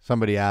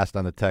 Somebody asked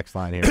on the text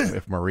line here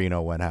if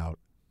Marino went out.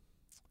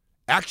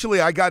 Actually,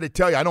 I got to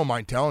tell you, I don't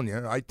mind telling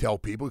you. I tell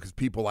people because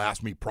people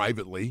ask me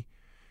privately.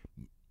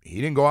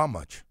 He didn't go out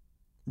much.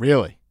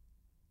 Really?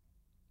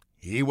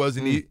 He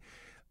wasn't.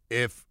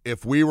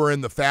 If we were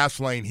in the fast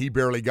lane, he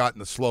barely got in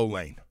the slow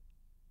lane.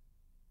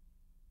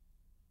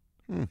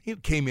 He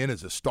came in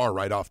as a star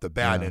right off the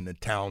bat in a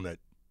town that,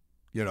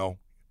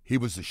 he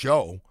was the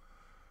show.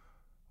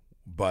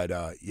 But,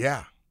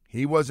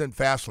 he wasn't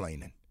fast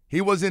laning. He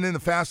wasn't in the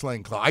fast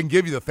lane club. I can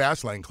give you the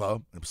fast lane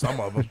club,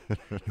 some of them.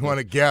 You want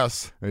to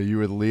guess? You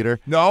were the leader?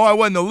 No, I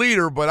wasn't the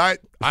leader,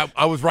 but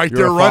I was right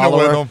there running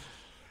with them.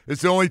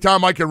 It's the only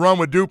time I could run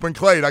with Dupe and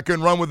Clade. I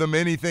couldn't run with them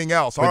anything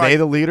else. Were they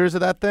the leaders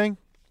of that thing?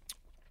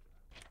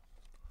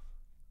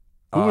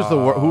 Who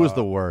was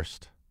the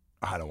worst?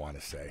 I don't want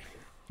to say.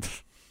 A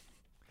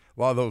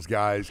lot of those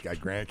guys got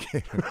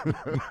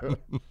grandkids.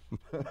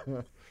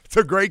 It's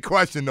a great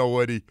question, though,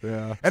 Woody.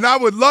 Yeah. And I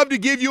would love to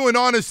give you an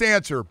honest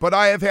answer, but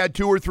I have had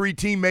 2 or 3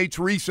 teammates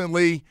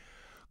recently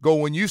go,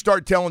 when you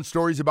start telling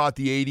stories about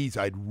the 80s,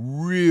 I'd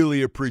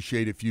really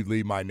appreciate if you'd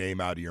leave my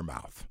name out of your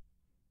mouth.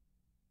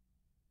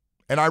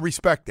 And I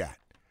respect that.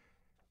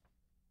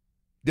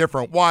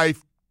 Different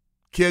wife,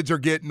 kids are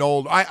getting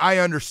old. I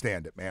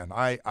understand it, man.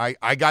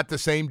 I got the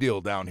same deal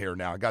down here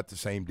now. I got the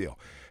same deal.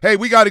 Hey,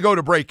 we got to go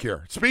to break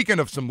here. Speaking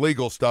of some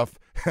legal stuff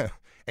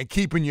and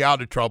keeping you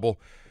out of trouble,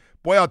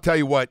 boy, I'll tell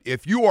you what,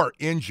 if you are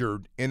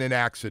injured in an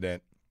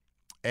accident,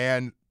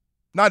 and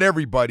not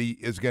everybody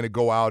is going to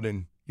go out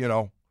and,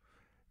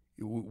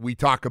 we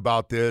talk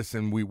about this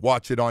and we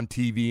watch it on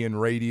TV and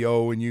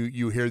radio and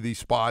you hear these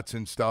spots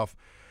and stuff.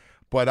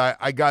 But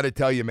I got to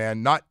tell you,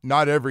 man,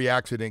 not every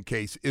accident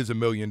case is $1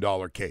 million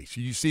case.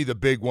 You see the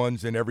big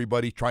ones and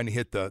everybody trying to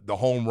hit the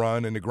home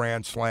run and the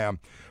grand slam.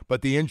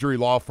 But the injury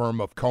law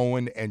firm of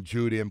Cohen and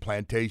Judah in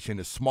Plantation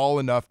is small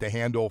enough to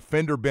handle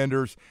fender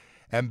benders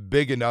and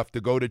big enough to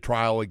go to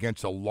trial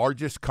against the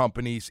largest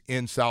companies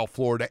in South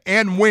Florida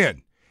and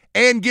win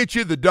and get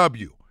you the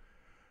W.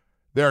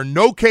 There are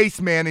no case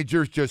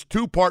managers, just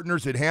 2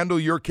 partners that handle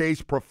your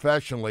case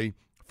professionally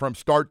from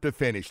start to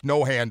finish.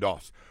 No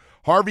handoffs.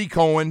 Harvey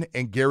Cohen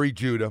and Gary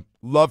Judah.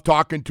 Love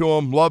talking to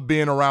them, love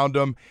being around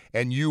them,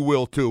 and you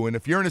will too. And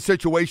if you're in a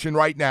situation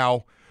right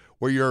now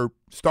where you're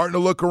starting to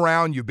look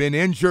around, you've been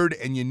injured,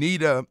 and you need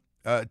to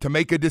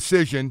make a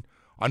decision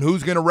on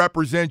who's going to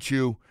represent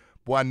you,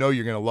 boy, I know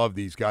you're going to love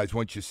these guys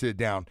once you sit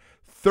down.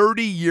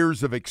 30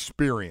 years of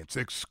experience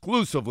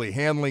exclusively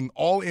handling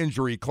all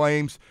injury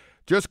claims.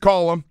 Just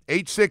call them,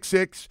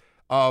 866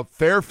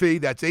 fair fee.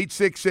 That's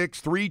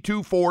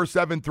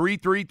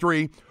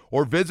 866-324-7333,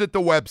 or visit the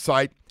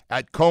website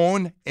at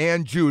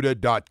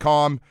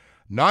cohenandjudah.com.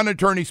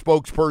 Non-attorney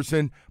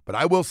spokesperson, but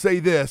I will say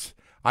this,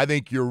 I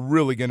think you're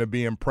really going to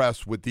be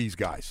impressed with these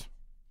guys.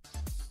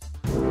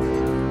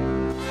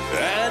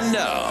 And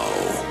now,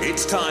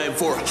 it's time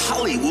for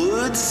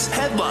Hollywood's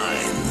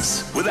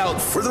headlines.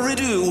 Without further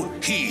ado,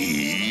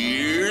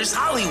 here's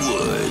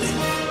Hollywood.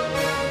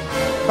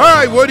 All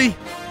right, Woody,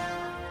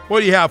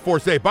 what do you have for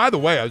us today? By the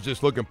way, I was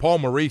just looking, Paul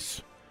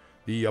Maurice,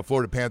 the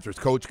Florida Panthers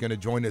coach, going to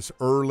join us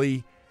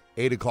early,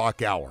 8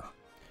 o'clock hour.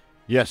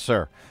 Yes,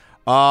 sir.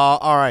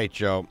 All right,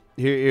 Joe.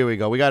 Here we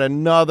go. We got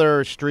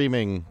another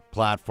streaming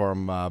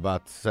platform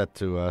about set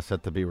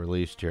to be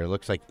released here. It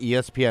looks like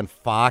ESPN,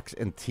 Fox,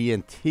 and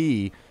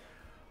TNT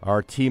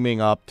are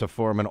teaming up to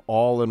form an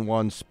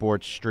all-in-one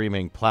sports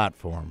streaming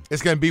platform.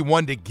 It's going to be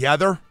one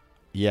together?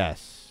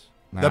 Yes.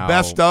 Now, the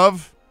best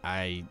of?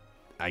 I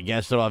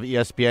guess it'll have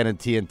ESPN and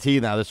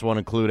TNT. Now, this won't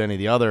include any of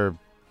the other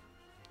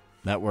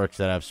networks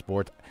that have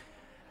sports.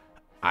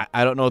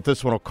 I don't know what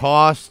this one will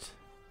cost.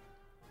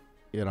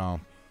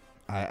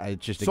 I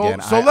just, so, again,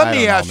 so I let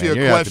me don't ask know, you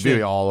man. a You question. have to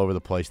be all over the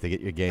place to get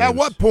your games. At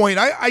what point?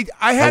 I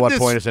had At what this,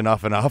 point is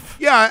enough?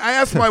 Yeah, I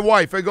asked my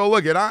wife. I go,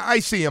 look, I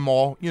see them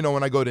all.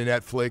 When I go to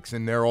Netflix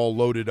and they're all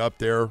loaded up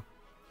there,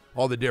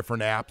 all the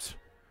different apps.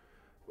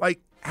 Like,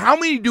 how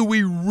many do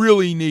we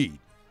really need?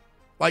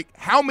 Like,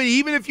 how many?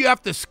 Even if you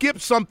have to skip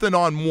something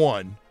on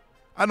one,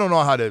 I don't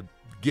know how to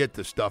get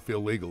the stuff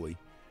illegally.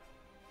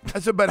 I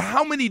said, but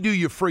how many do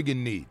you friggin'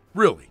 need?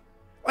 Really?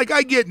 Like,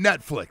 I get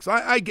Netflix.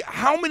 I get,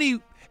 how many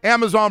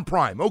Amazon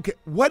Prime? Okay,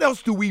 what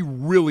else do we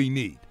really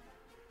need?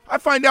 I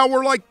find out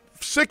we're like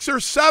 6 or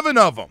 7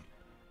 of them.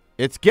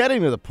 It's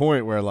getting to the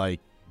point where, like,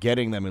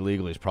 getting them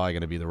illegally is probably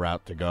going to be the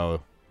route to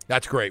go.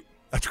 That's great.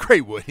 That's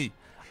great, Woody.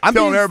 I'm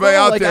telling everybody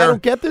out there, I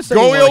don't get this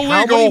go anymore. illegal.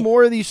 Like, how many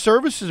more of these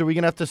services are we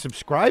going to have to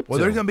subscribe to? Well,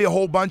 there's going to be a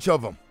whole bunch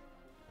of them.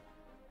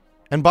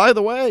 And by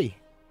the way,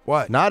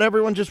 what? Not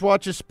everyone just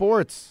watches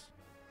sports.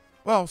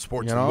 Well,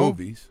 sports and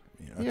movies.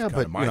 Yeah,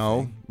 but,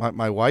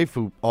 my wife,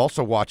 who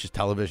also watches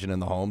television in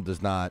the home,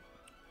 does not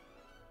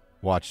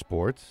watch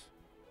sports.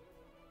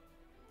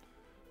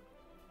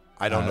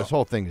 I don't know. This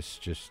whole thing is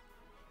just,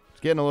 it's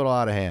getting a little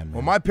out of hand, man.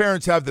 Well, my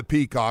parents have the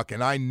Peacock,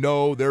 and I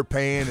know they're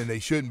paying, and they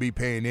shouldn't be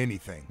paying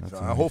anything.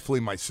 So nice. Hopefully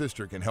my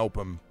sister can help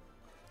them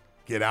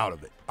get out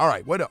of it. All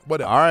right, what else? All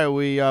right,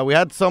 we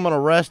had someone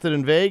arrested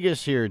in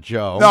Vegas here,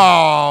 Joe.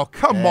 No,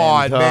 come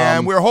on,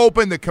 man. We're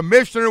hoping the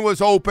commissioner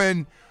was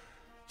open.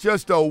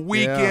 Just a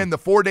weekend. Yeah. The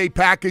 4-day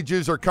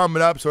packages are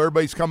coming up, so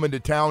everybody's coming to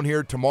town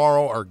here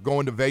tomorrow or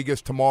going to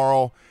Vegas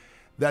tomorrow.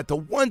 That the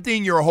one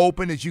thing you're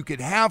hoping is you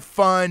could have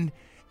fun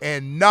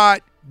and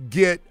not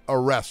get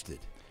arrested.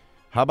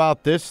 How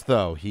about this,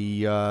 though?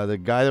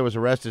 The guy that was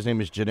arrested, his name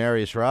is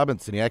Janarius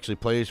Robinson. He actually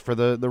plays for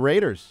the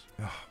Raiders.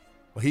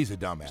 Well, he's a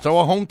dumbass. So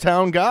a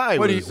hometown guy.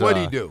 What did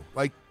he do?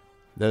 Like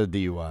the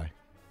DUI.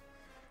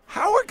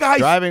 How are guys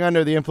driving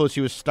under the influence?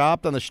 He was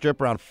stopped on the strip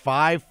around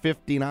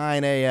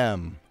 5:59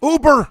 a.m.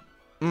 Uber.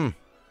 And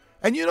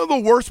you know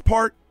the worst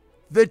part?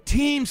 The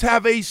teams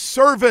have a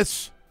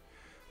service.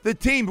 The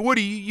team,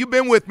 Woody, you've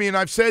been with me, and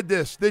I've said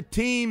this. The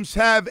teams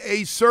have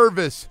a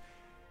service.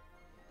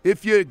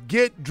 If you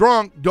get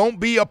drunk, don't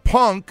be a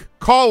punk.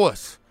 Call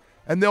us,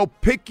 and they'll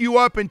pick you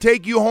up and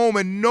take you home,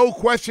 and no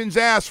questions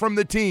asked from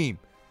the team.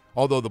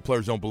 Although the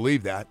players don't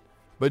believe that,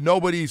 but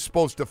nobody's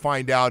supposed to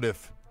find out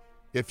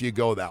if you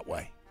go that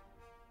way.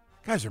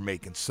 Guys are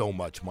making so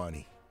much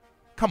money.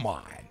 Come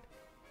on.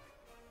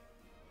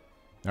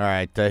 All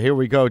right, here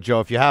we go, Joe.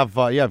 If you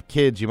have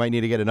kids, you might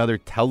need to get another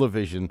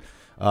television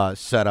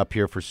set up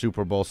here for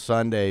Super Bowl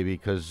Sunday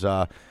because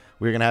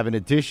we're going to have, in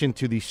addition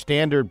to the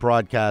standard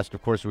broadcast,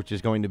 of course, which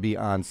is going to be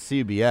on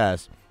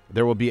CBS,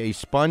 there will be a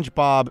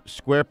SpongeBob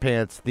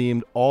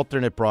SquarePants-themed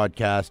alternate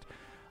broadcast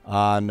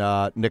on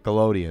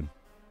Nickelodeon.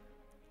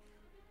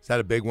 Is that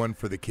a big one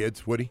for the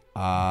kids, Woody?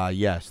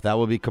 Yes. That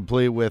will be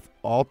complete with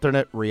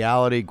alternate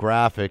reality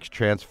graphics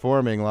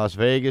transforming Las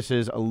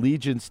Vegas's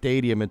Allegiant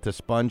Stadium into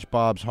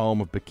SpongeBob's home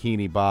of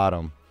Bikini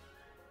Bottom.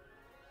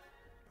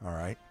 All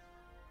right.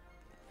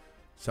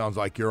 Sounds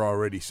like you're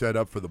already set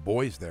up for the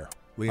boys there,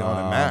 Leon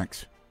and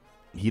Max.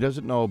 He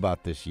doesn't know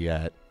about this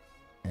yet,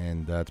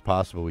 and it's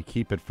possible we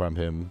keep it from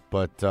him.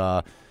 But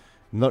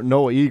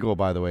Noah Eagle,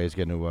 by the way, is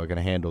going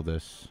to handle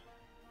this.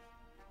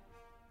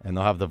 And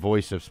they'll have the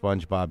voice of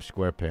SpongeBob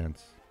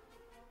SquarePants.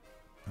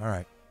 All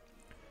right.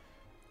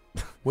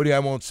 Woody, I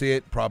won't see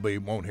it. Probably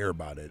won't hear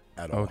about it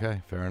at all.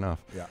 Okay, fair enough.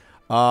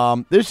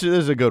 Yeah. This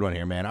is a good one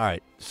here, man. All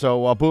right.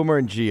 So Boomer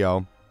and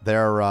Gio,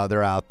 they're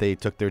out. They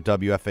took their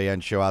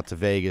WFAN show out to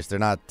Vegas. They're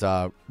not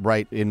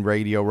right in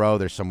Radio Row.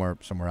 They're somewhere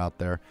out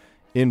there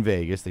in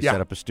Vegas. They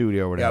set up a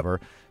studio or whatever.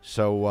 Yep.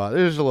 So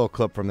there's a little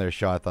clip from their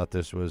show. I thought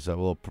this was a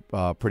little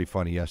pretty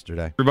funny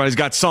yesterday. Everybody's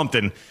got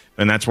something,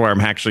 and that's why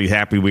I'm actually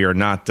happy we are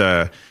not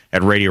at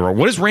Radio Row.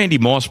 What is Randy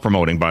Moss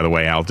promoting, by the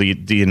way, Al? Do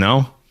you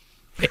know?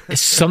 It's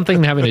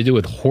something having to do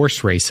with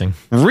horse racing.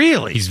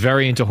 Really? He's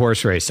very into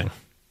horse racing.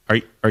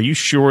 Are you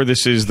sure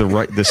this is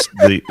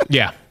the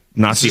yeah,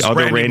 not the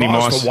other Randy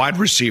Moss, the wide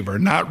receiver,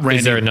 not Randy.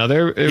 Is there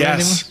another? Yes. Randy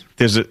Moss?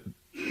 There's a.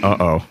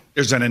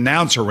 There's an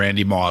announcer,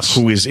 Randy Moss,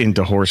 who is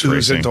into horse racing.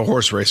 Who's into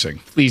horse racing?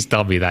 Please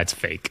tell me that's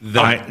fake.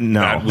 That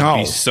would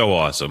be so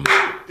awesome.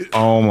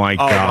 Oh my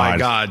god! Oh my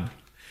god!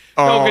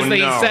 No, because they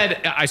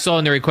said, I saw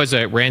in the request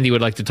that Randy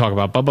would like to talk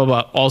about blah blah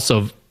blah.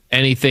 Also,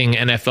 anything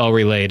NFL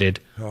related.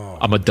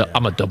 I'm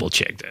a double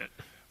check that.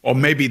 Or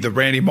maybe the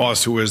Randy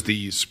Moss, who is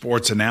the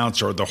sports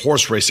announcer or the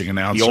horse racing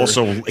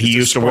announcer. He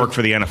used to work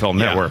for the NFL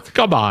Network.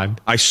 Come on.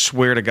 I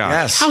swear to God.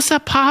 Yes. How's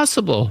that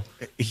possible?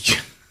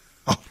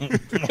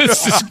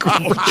 This is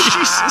crazy.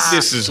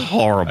 This is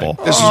horrible.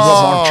 This is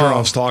what Mark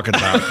Chernoff's talking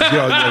about.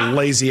 You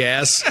lazy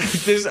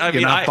ass.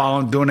 You're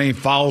not doing any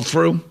follow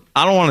through.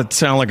 I don't want to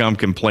sound like I'm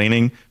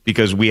complaining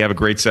because we have a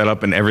great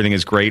setup and everything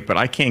is great, but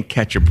I can't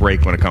catch a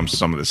break when it comes to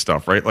some of this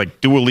stuff, right? Like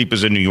Dua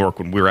Lipa's in New York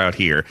when we're out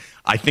here.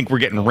 I think we're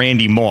getting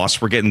Randy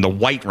Moss. We're getting the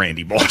white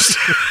Randy Moss.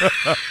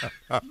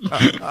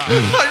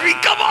 I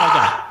mean, come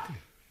on.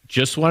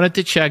 Just wanted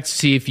to check to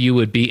see if you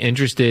would be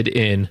interested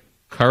in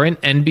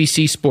current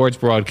NBC sports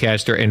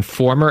broadcaster and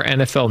former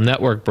NFL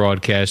Network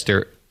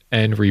broadcaster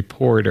and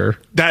reporter.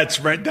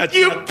 That's right.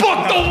 You booked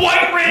the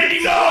white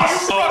Randy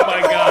Moss. Oh my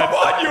God!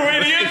 What, you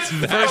idiots!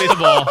 First of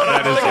all,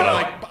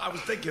 I was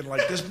thinking,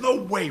 there's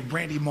no way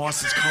Randy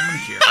Moss is coming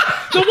here.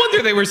 No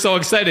wonder they were so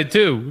excited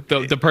too.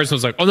 The person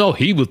was like, "Oh no,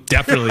 he will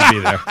definitely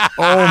be there."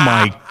 Oh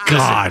my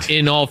God! Listen,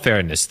 in all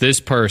fairness, this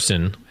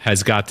person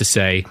has got to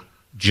say,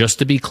 just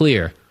to be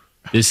clear,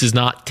 This is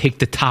not take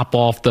the top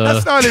off the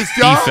That's not his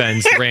job.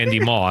 defense, Randy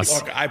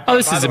Moss. Look,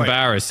 this is by the way,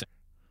 embarrassing.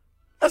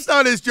 That's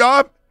not his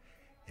job.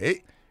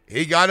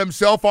 He got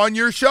himself on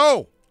your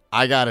show.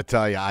 I got to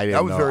tell you, I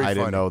didn't know. I funny.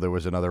 didn't know there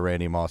was another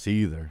Randy Moss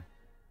either.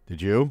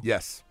 Did you?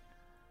 Yes.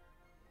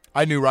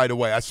 I knew right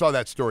away. I saw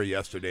that story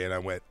yesterday, and I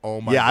went, oh,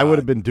 my God. Yeah, I would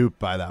have been duped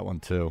by that one,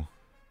 too.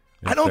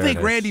 I don't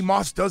think Randy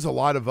Moss does a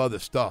lot of other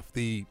stuff.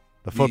 The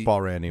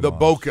football Randy Moss. The Moss.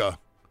 Boca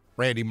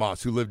Randy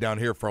Moss, who lived down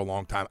here for a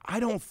long time. I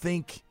don't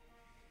think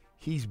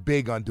he's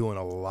big on doing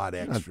a lot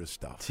of extra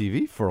stuff.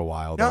 TV for a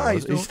while, No, though.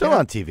 he's still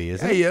on TV,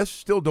 isn't he? He is.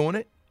 Still doing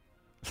it.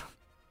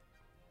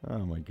 Oh,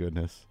 my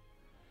goodness.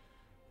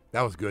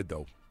 That was good,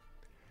 though.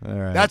 All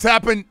right. That's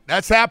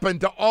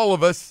happened to all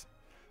of us.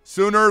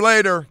 Sooner or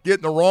later,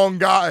 getting the wrong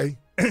guy.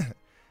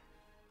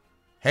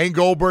 Hank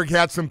Goldberg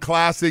had some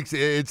classics.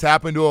 It's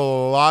happened to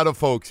a lot of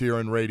folks here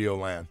in Radio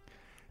Land.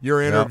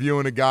 You're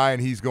interviewing a guy,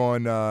 and he's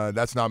going,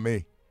 that's not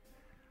me.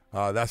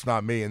 That's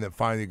not me. And then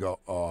finally you go,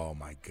 oh,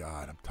 my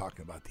God, I'm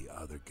talking about the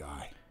other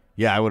guy.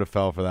 Yeah, I would have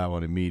fell for that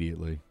one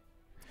immediately.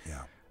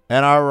 Yeah.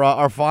 And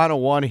our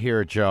final one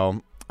here,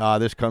 Joe,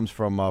 this comes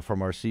from our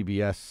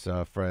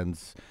CBS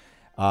friends.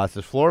 It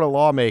says Florida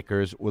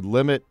lawmakers would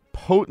limit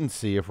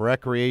potency if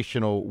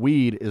recreational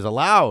weed is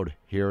allowed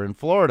here in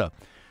Florida.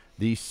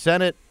 The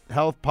Senate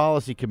Health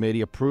Policy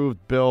Committee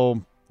approved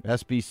Bill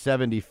SB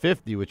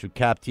 7050, which would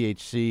cap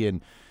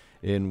THC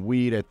in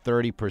weed at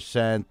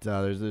 30%.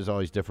 There's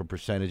always different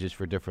percentages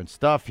for different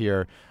stuff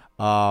here.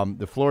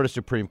 The Florida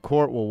Supreme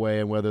Court will weigh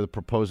in whether the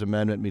proposed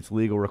amendment meets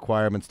legal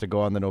requirements to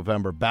go on the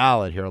November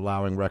ballot here,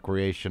 allowing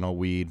recreational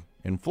weed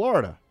in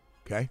Florida.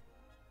 Okay.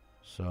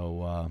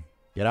 So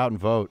get out and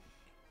vote.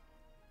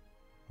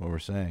 What we're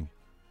saying.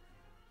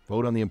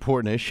 Vote on the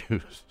important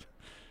issues.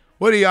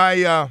 Woody,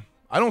 I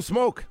don't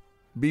smoke.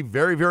 Be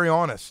very, very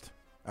honest.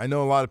 I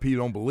know a lot of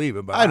people don't believe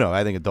it, but I know.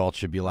 I think adults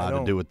should be allowed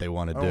to do what they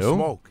want to do. I don't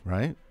smoke.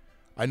 Right?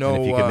 I know.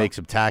 And if you can make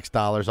some tax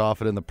dollars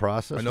off it in the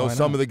process. I know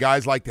some of the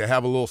guys like to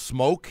have a little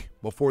smoke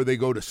before they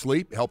go to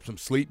sleep. It helps them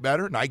sleep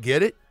better, and I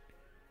get it.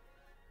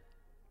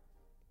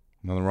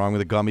 Nothing wrong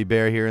with a gummy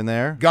bear here and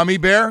there. Gummy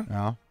bear?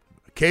 No.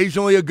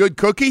 Occasionally a good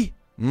cookie?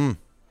 Mm.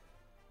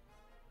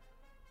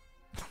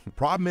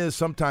 Problem is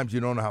sometimes you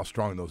don't know how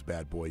strong those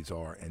bad boys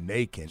are, and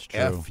they can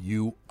F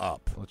you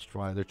up. Let's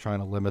try. They're trying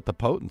to limit the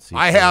potency.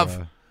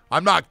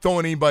 I'm not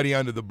throwing anybody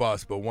under the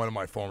bus, but one of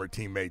my former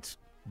teammates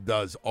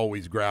does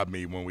always grab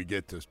me when we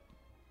get to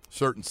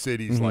certain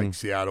cities like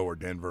Seattle or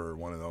Denver or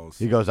one of those.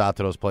 He goes out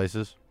to those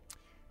places?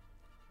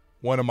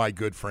 One of my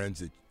good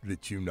friends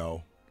that you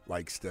know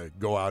likes to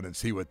go out and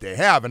see what they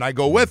have, and I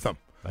go with them.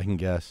 I can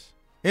guess.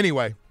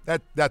 Anyway,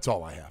 that's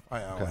all I have.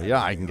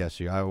 I can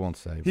guess you. I won't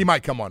say. He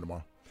might come on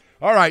tomorrow.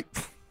 All right.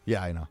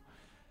 Yeah, I know.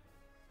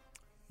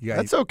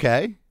 That's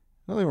okay.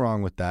 Nothing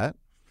wrong with that.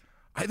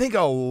 I think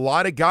a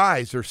lot of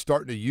guys are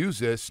starting to use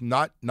this,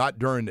 not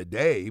during the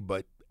day,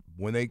 but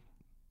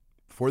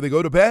before they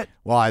go to bed.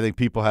 Well, I think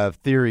people have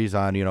theories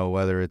on,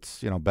 whether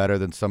it's, better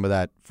than some of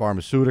that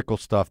pharmaceutical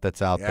stuff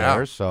that's out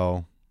there.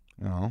 So,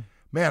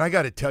 Man, I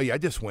got to tell you, I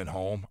just went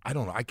home. I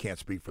don't know. I can't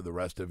speak for the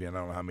rest of you. I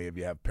don't know how many of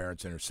you have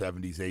parents in their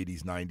 70s,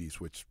 80s, 90s,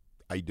 which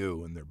I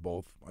do, and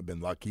I've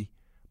been lucky,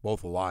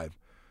 both alive.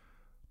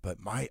 But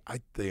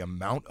the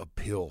amount of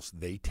pills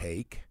they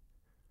take,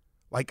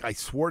 like I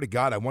swear to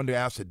God, I wanted to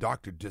ask the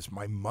doctor, does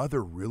my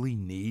mother really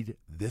need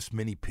this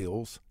many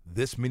pills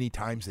this many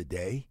times a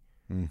day?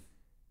 I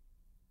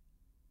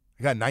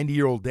got a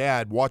 90-year-old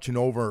dad watching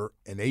over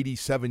an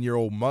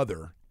 87-year-old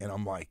mother, and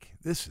I'm like,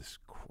 this is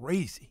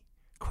crazy,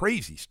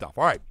 crazy stuff.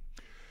 All right.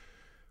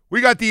 We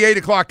got the 8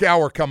 o'clock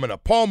hour coming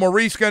up. Paul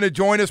Maurice going to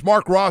join us.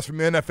 Mark Ross from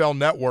NFL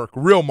Network,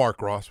 real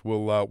Mark Ross,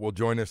 will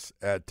join us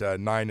at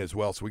 9 as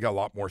well. So we got a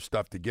lot more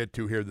stuff to get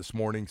to here this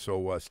morning,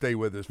 so stay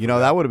with us.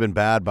 That would have been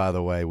bad, by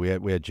the way. We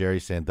had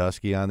Jerry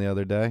Sandusky on the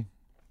other day.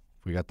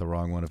 We got the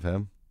wrong one of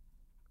him.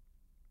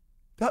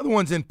 The other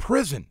one's in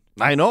prison.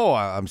 I know.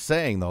 I'm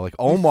saying, though. Like,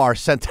 Omar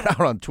sent it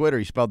out on Twitter.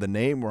 He spelled the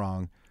name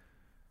wrong.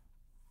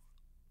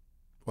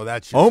 Well,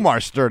 that's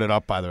Omar stirred it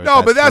up, by the way.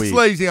 No, but that's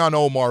lazy on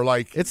Omar.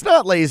 It's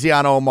not lazy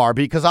on Omar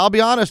because I'll be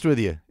honest with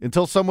you.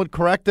 Until someone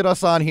corrected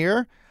us on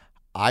here,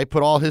 I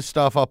put all his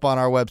stuff up on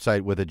our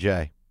website with a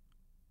J.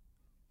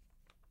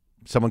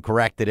 Someone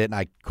corrected it, and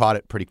I caught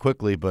it pretty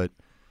quickly, but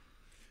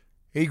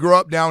he grew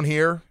up down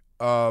here.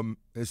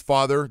 His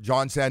father,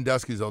 John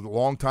Sandusky, is a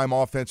longtime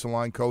offensive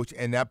line coach,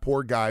 and that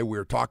poor guy, we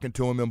were talking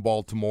to him in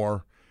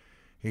Baltimore.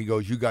 He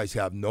goes, you guys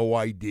have no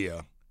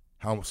idea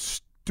how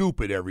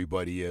stupid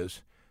everybody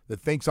is that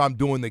thinks I'm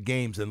doing the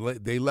games, and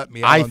they let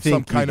me out on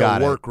some kind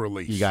of work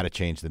release. You got to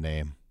change the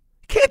name.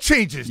 Can't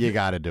change his name. You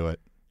got to do it.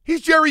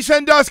 He's Jerry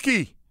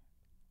Sandusky.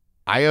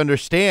 I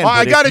understand.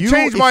 I got to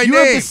change my name. If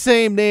you have the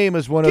same name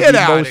as one of the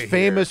most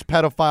famous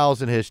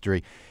pedophiles in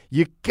history,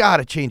 you got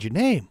to change your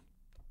name.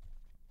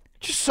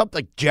 Just something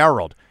like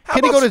Gerald.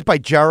 Can he go by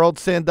Gerald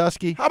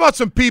Sandusky? How about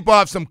some people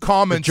have some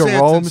common sense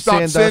and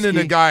stop sending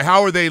a guy,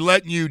 how are they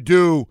letting you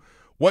do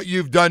what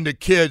you've done to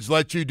kids,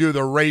 let you do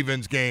the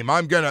Ravens game?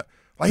 I'm going to.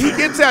 Like, he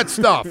gets that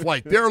stuff.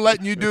 Like, they're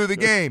letting you do the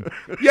game.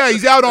 Yeah,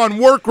 he's out on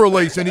work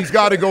release, and he's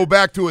got to go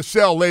back to a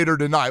cell later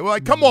tonight. Well,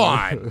 like, come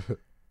on.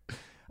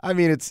 I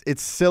mean,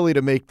 it's silly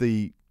to make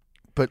the –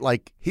 but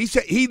like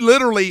he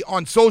literally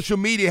on social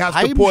media has to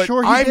I'm put.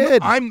 Sure he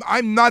did. I'm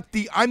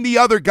the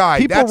other guy.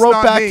 People That's wrote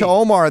not back me. to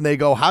Omar and they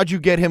go, "How'd you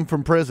get him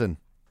from prison?"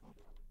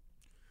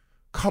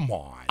 Come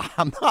on,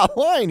 I'm not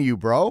lying to you,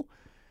 bro.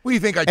 What do you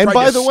think? I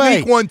tried to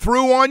sneak one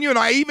through on you, and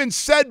I even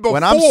said before.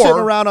 When I'm sitting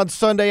around on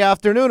Sunday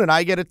afternoon and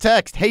I get a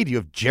text, "Hey, do you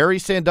have Jerry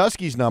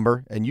Sandusky's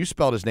number?" and you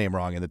spelled his name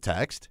wrong in the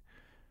text.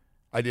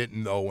 I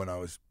didn't know when I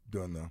was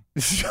doing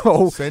the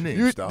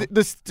sending stuff.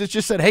 This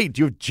just said, "Hey,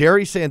 do you have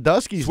Jerry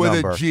Sandusky's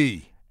number?" With a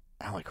G.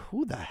 I'm like,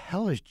 who the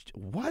hell is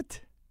what?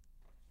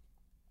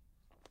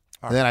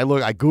 And then I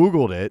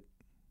Googled it.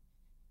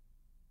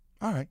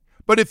 All right,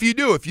 but if you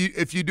do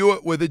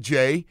it with a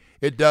J,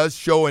 it does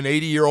show an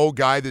 80-year-old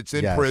guy that's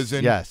in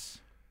prison. Yes,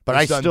 but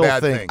I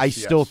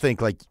still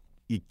think like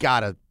you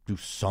gotta do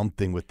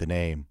something with the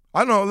name.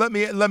 I don't know.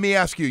 Let me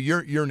ask you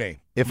your name.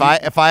 If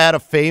I had a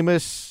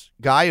famous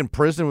guy in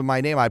prison with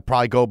my name, I'd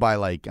probably go by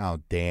like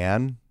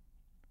Dan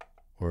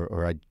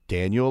or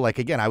Daniel. Like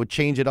again, I would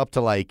change it up to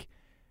like.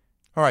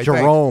 All right,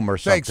 Jerome or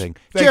something.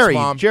 Thanks,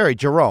 Mom. Jerry,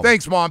 Jerome.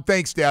 Thanks, Mom.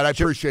 Thanks, Dad. I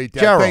appreciate that.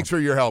 Gerald. Thanks for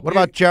your help. What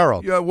about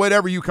Gerald?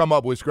 Whatever you come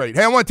up with is great.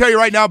 Hey, I want to tell you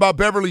right now about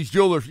Beverly's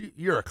Jewelers.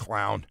 You're a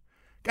clown.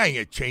 Guy ain't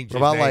gonna change his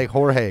name. What about like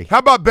Jorge? How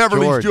about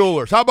Beverly's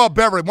Jewelers? How about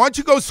Beverly? Why don't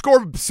you go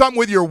score something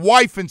with your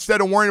wife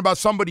instead of worrying about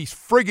somebody's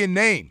friggin'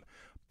 name?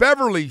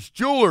 Beverly's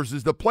Jewelers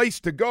is the place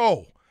to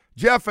go.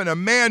 Jeff and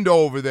Amanda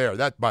over there.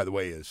 That, by the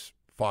way, is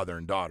father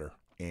and daughter,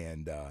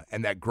 and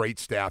that great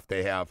staff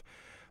they have.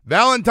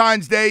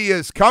 Valentine's Day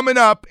is coming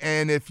up,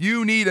 and if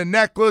you need a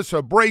necklace,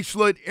 a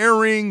bracelet,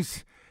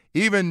 earrings,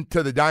 even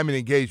to the diamond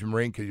engagement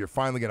ring, because you're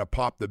finally going to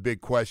pop the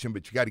big question,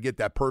 but you got to get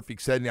that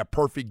perfect setting, that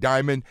perfect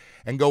diamond,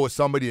 and go with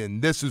somebody,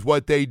 and this is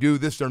what they do.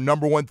 This is their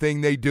number one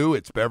thing they do.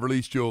 It's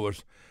Beverly's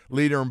Jewelers,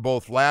 leader in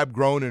both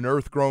lab-grown and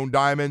earth-grown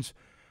diamonds.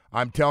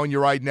 I'm telling you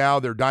right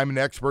now, they're diamond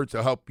experts.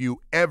 They'll help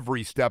you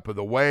every step of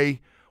the way.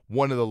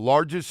 One of the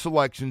largest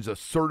selections of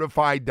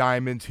certified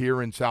diamonds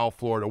here in South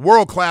Florida.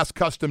 World-class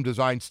custom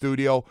design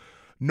studio.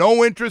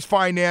 No interest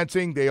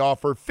financing. They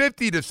offer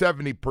 50 to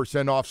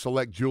 70% off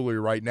select jewelry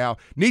right now.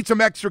 Need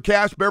some extra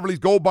cash? Beverly's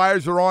Gold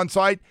Buyers are on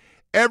site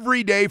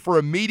every day for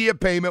immediate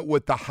payment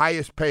with the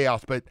highest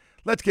payouts. But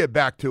let's get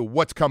back to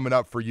what's coming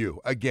up for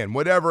you. Again,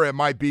 whatever it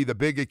might be, the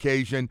big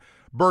occasion,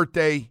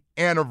 birthday,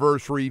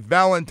 anniversary,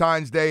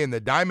 Valentine's Day, and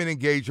the diamond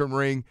engagement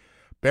ring,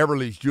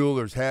 Beverly's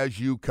Jewelers has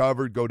you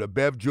covered. Go to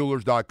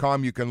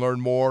bevjewelers.com. You can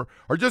learn more.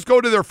 Or just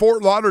go to their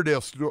Fort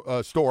Lauderdale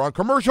store on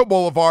Commercial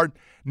Boulevard.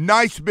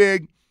 Nice,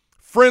 big,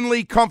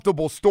 friendly,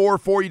 comfortable store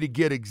for you to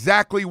get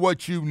exactly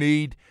what you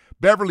need.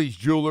 Beverly's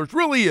Jewelers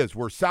really is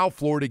where South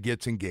Florida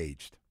gets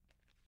engaged.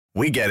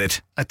 We get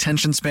it.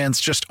 Attention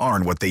spans just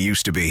aren't what they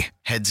used to be.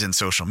 Heads in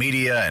social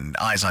media and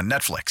eyes on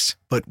Netflix.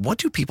 But what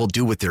do people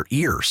do with their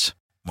ears?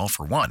 Well,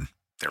 for one,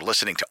 they're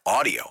listening to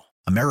audio.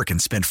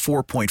 Americans spend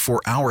 4.4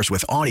 hours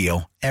with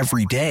audio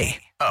every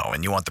day. Oh,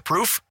 and you want the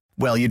proof?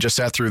 Well, you just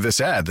sat through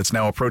this ad that's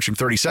now approaching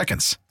 30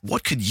 seconds.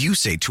 What could you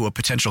say to a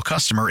potential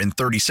customer in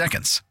 30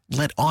 seconds?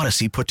 Let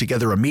Odyssey put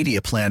together a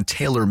media plan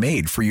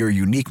tailor-made for your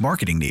unique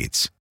marketing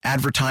needs.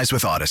 Advertise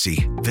with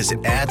Odyssey.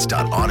 Visit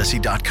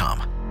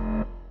ads.odyssey.com.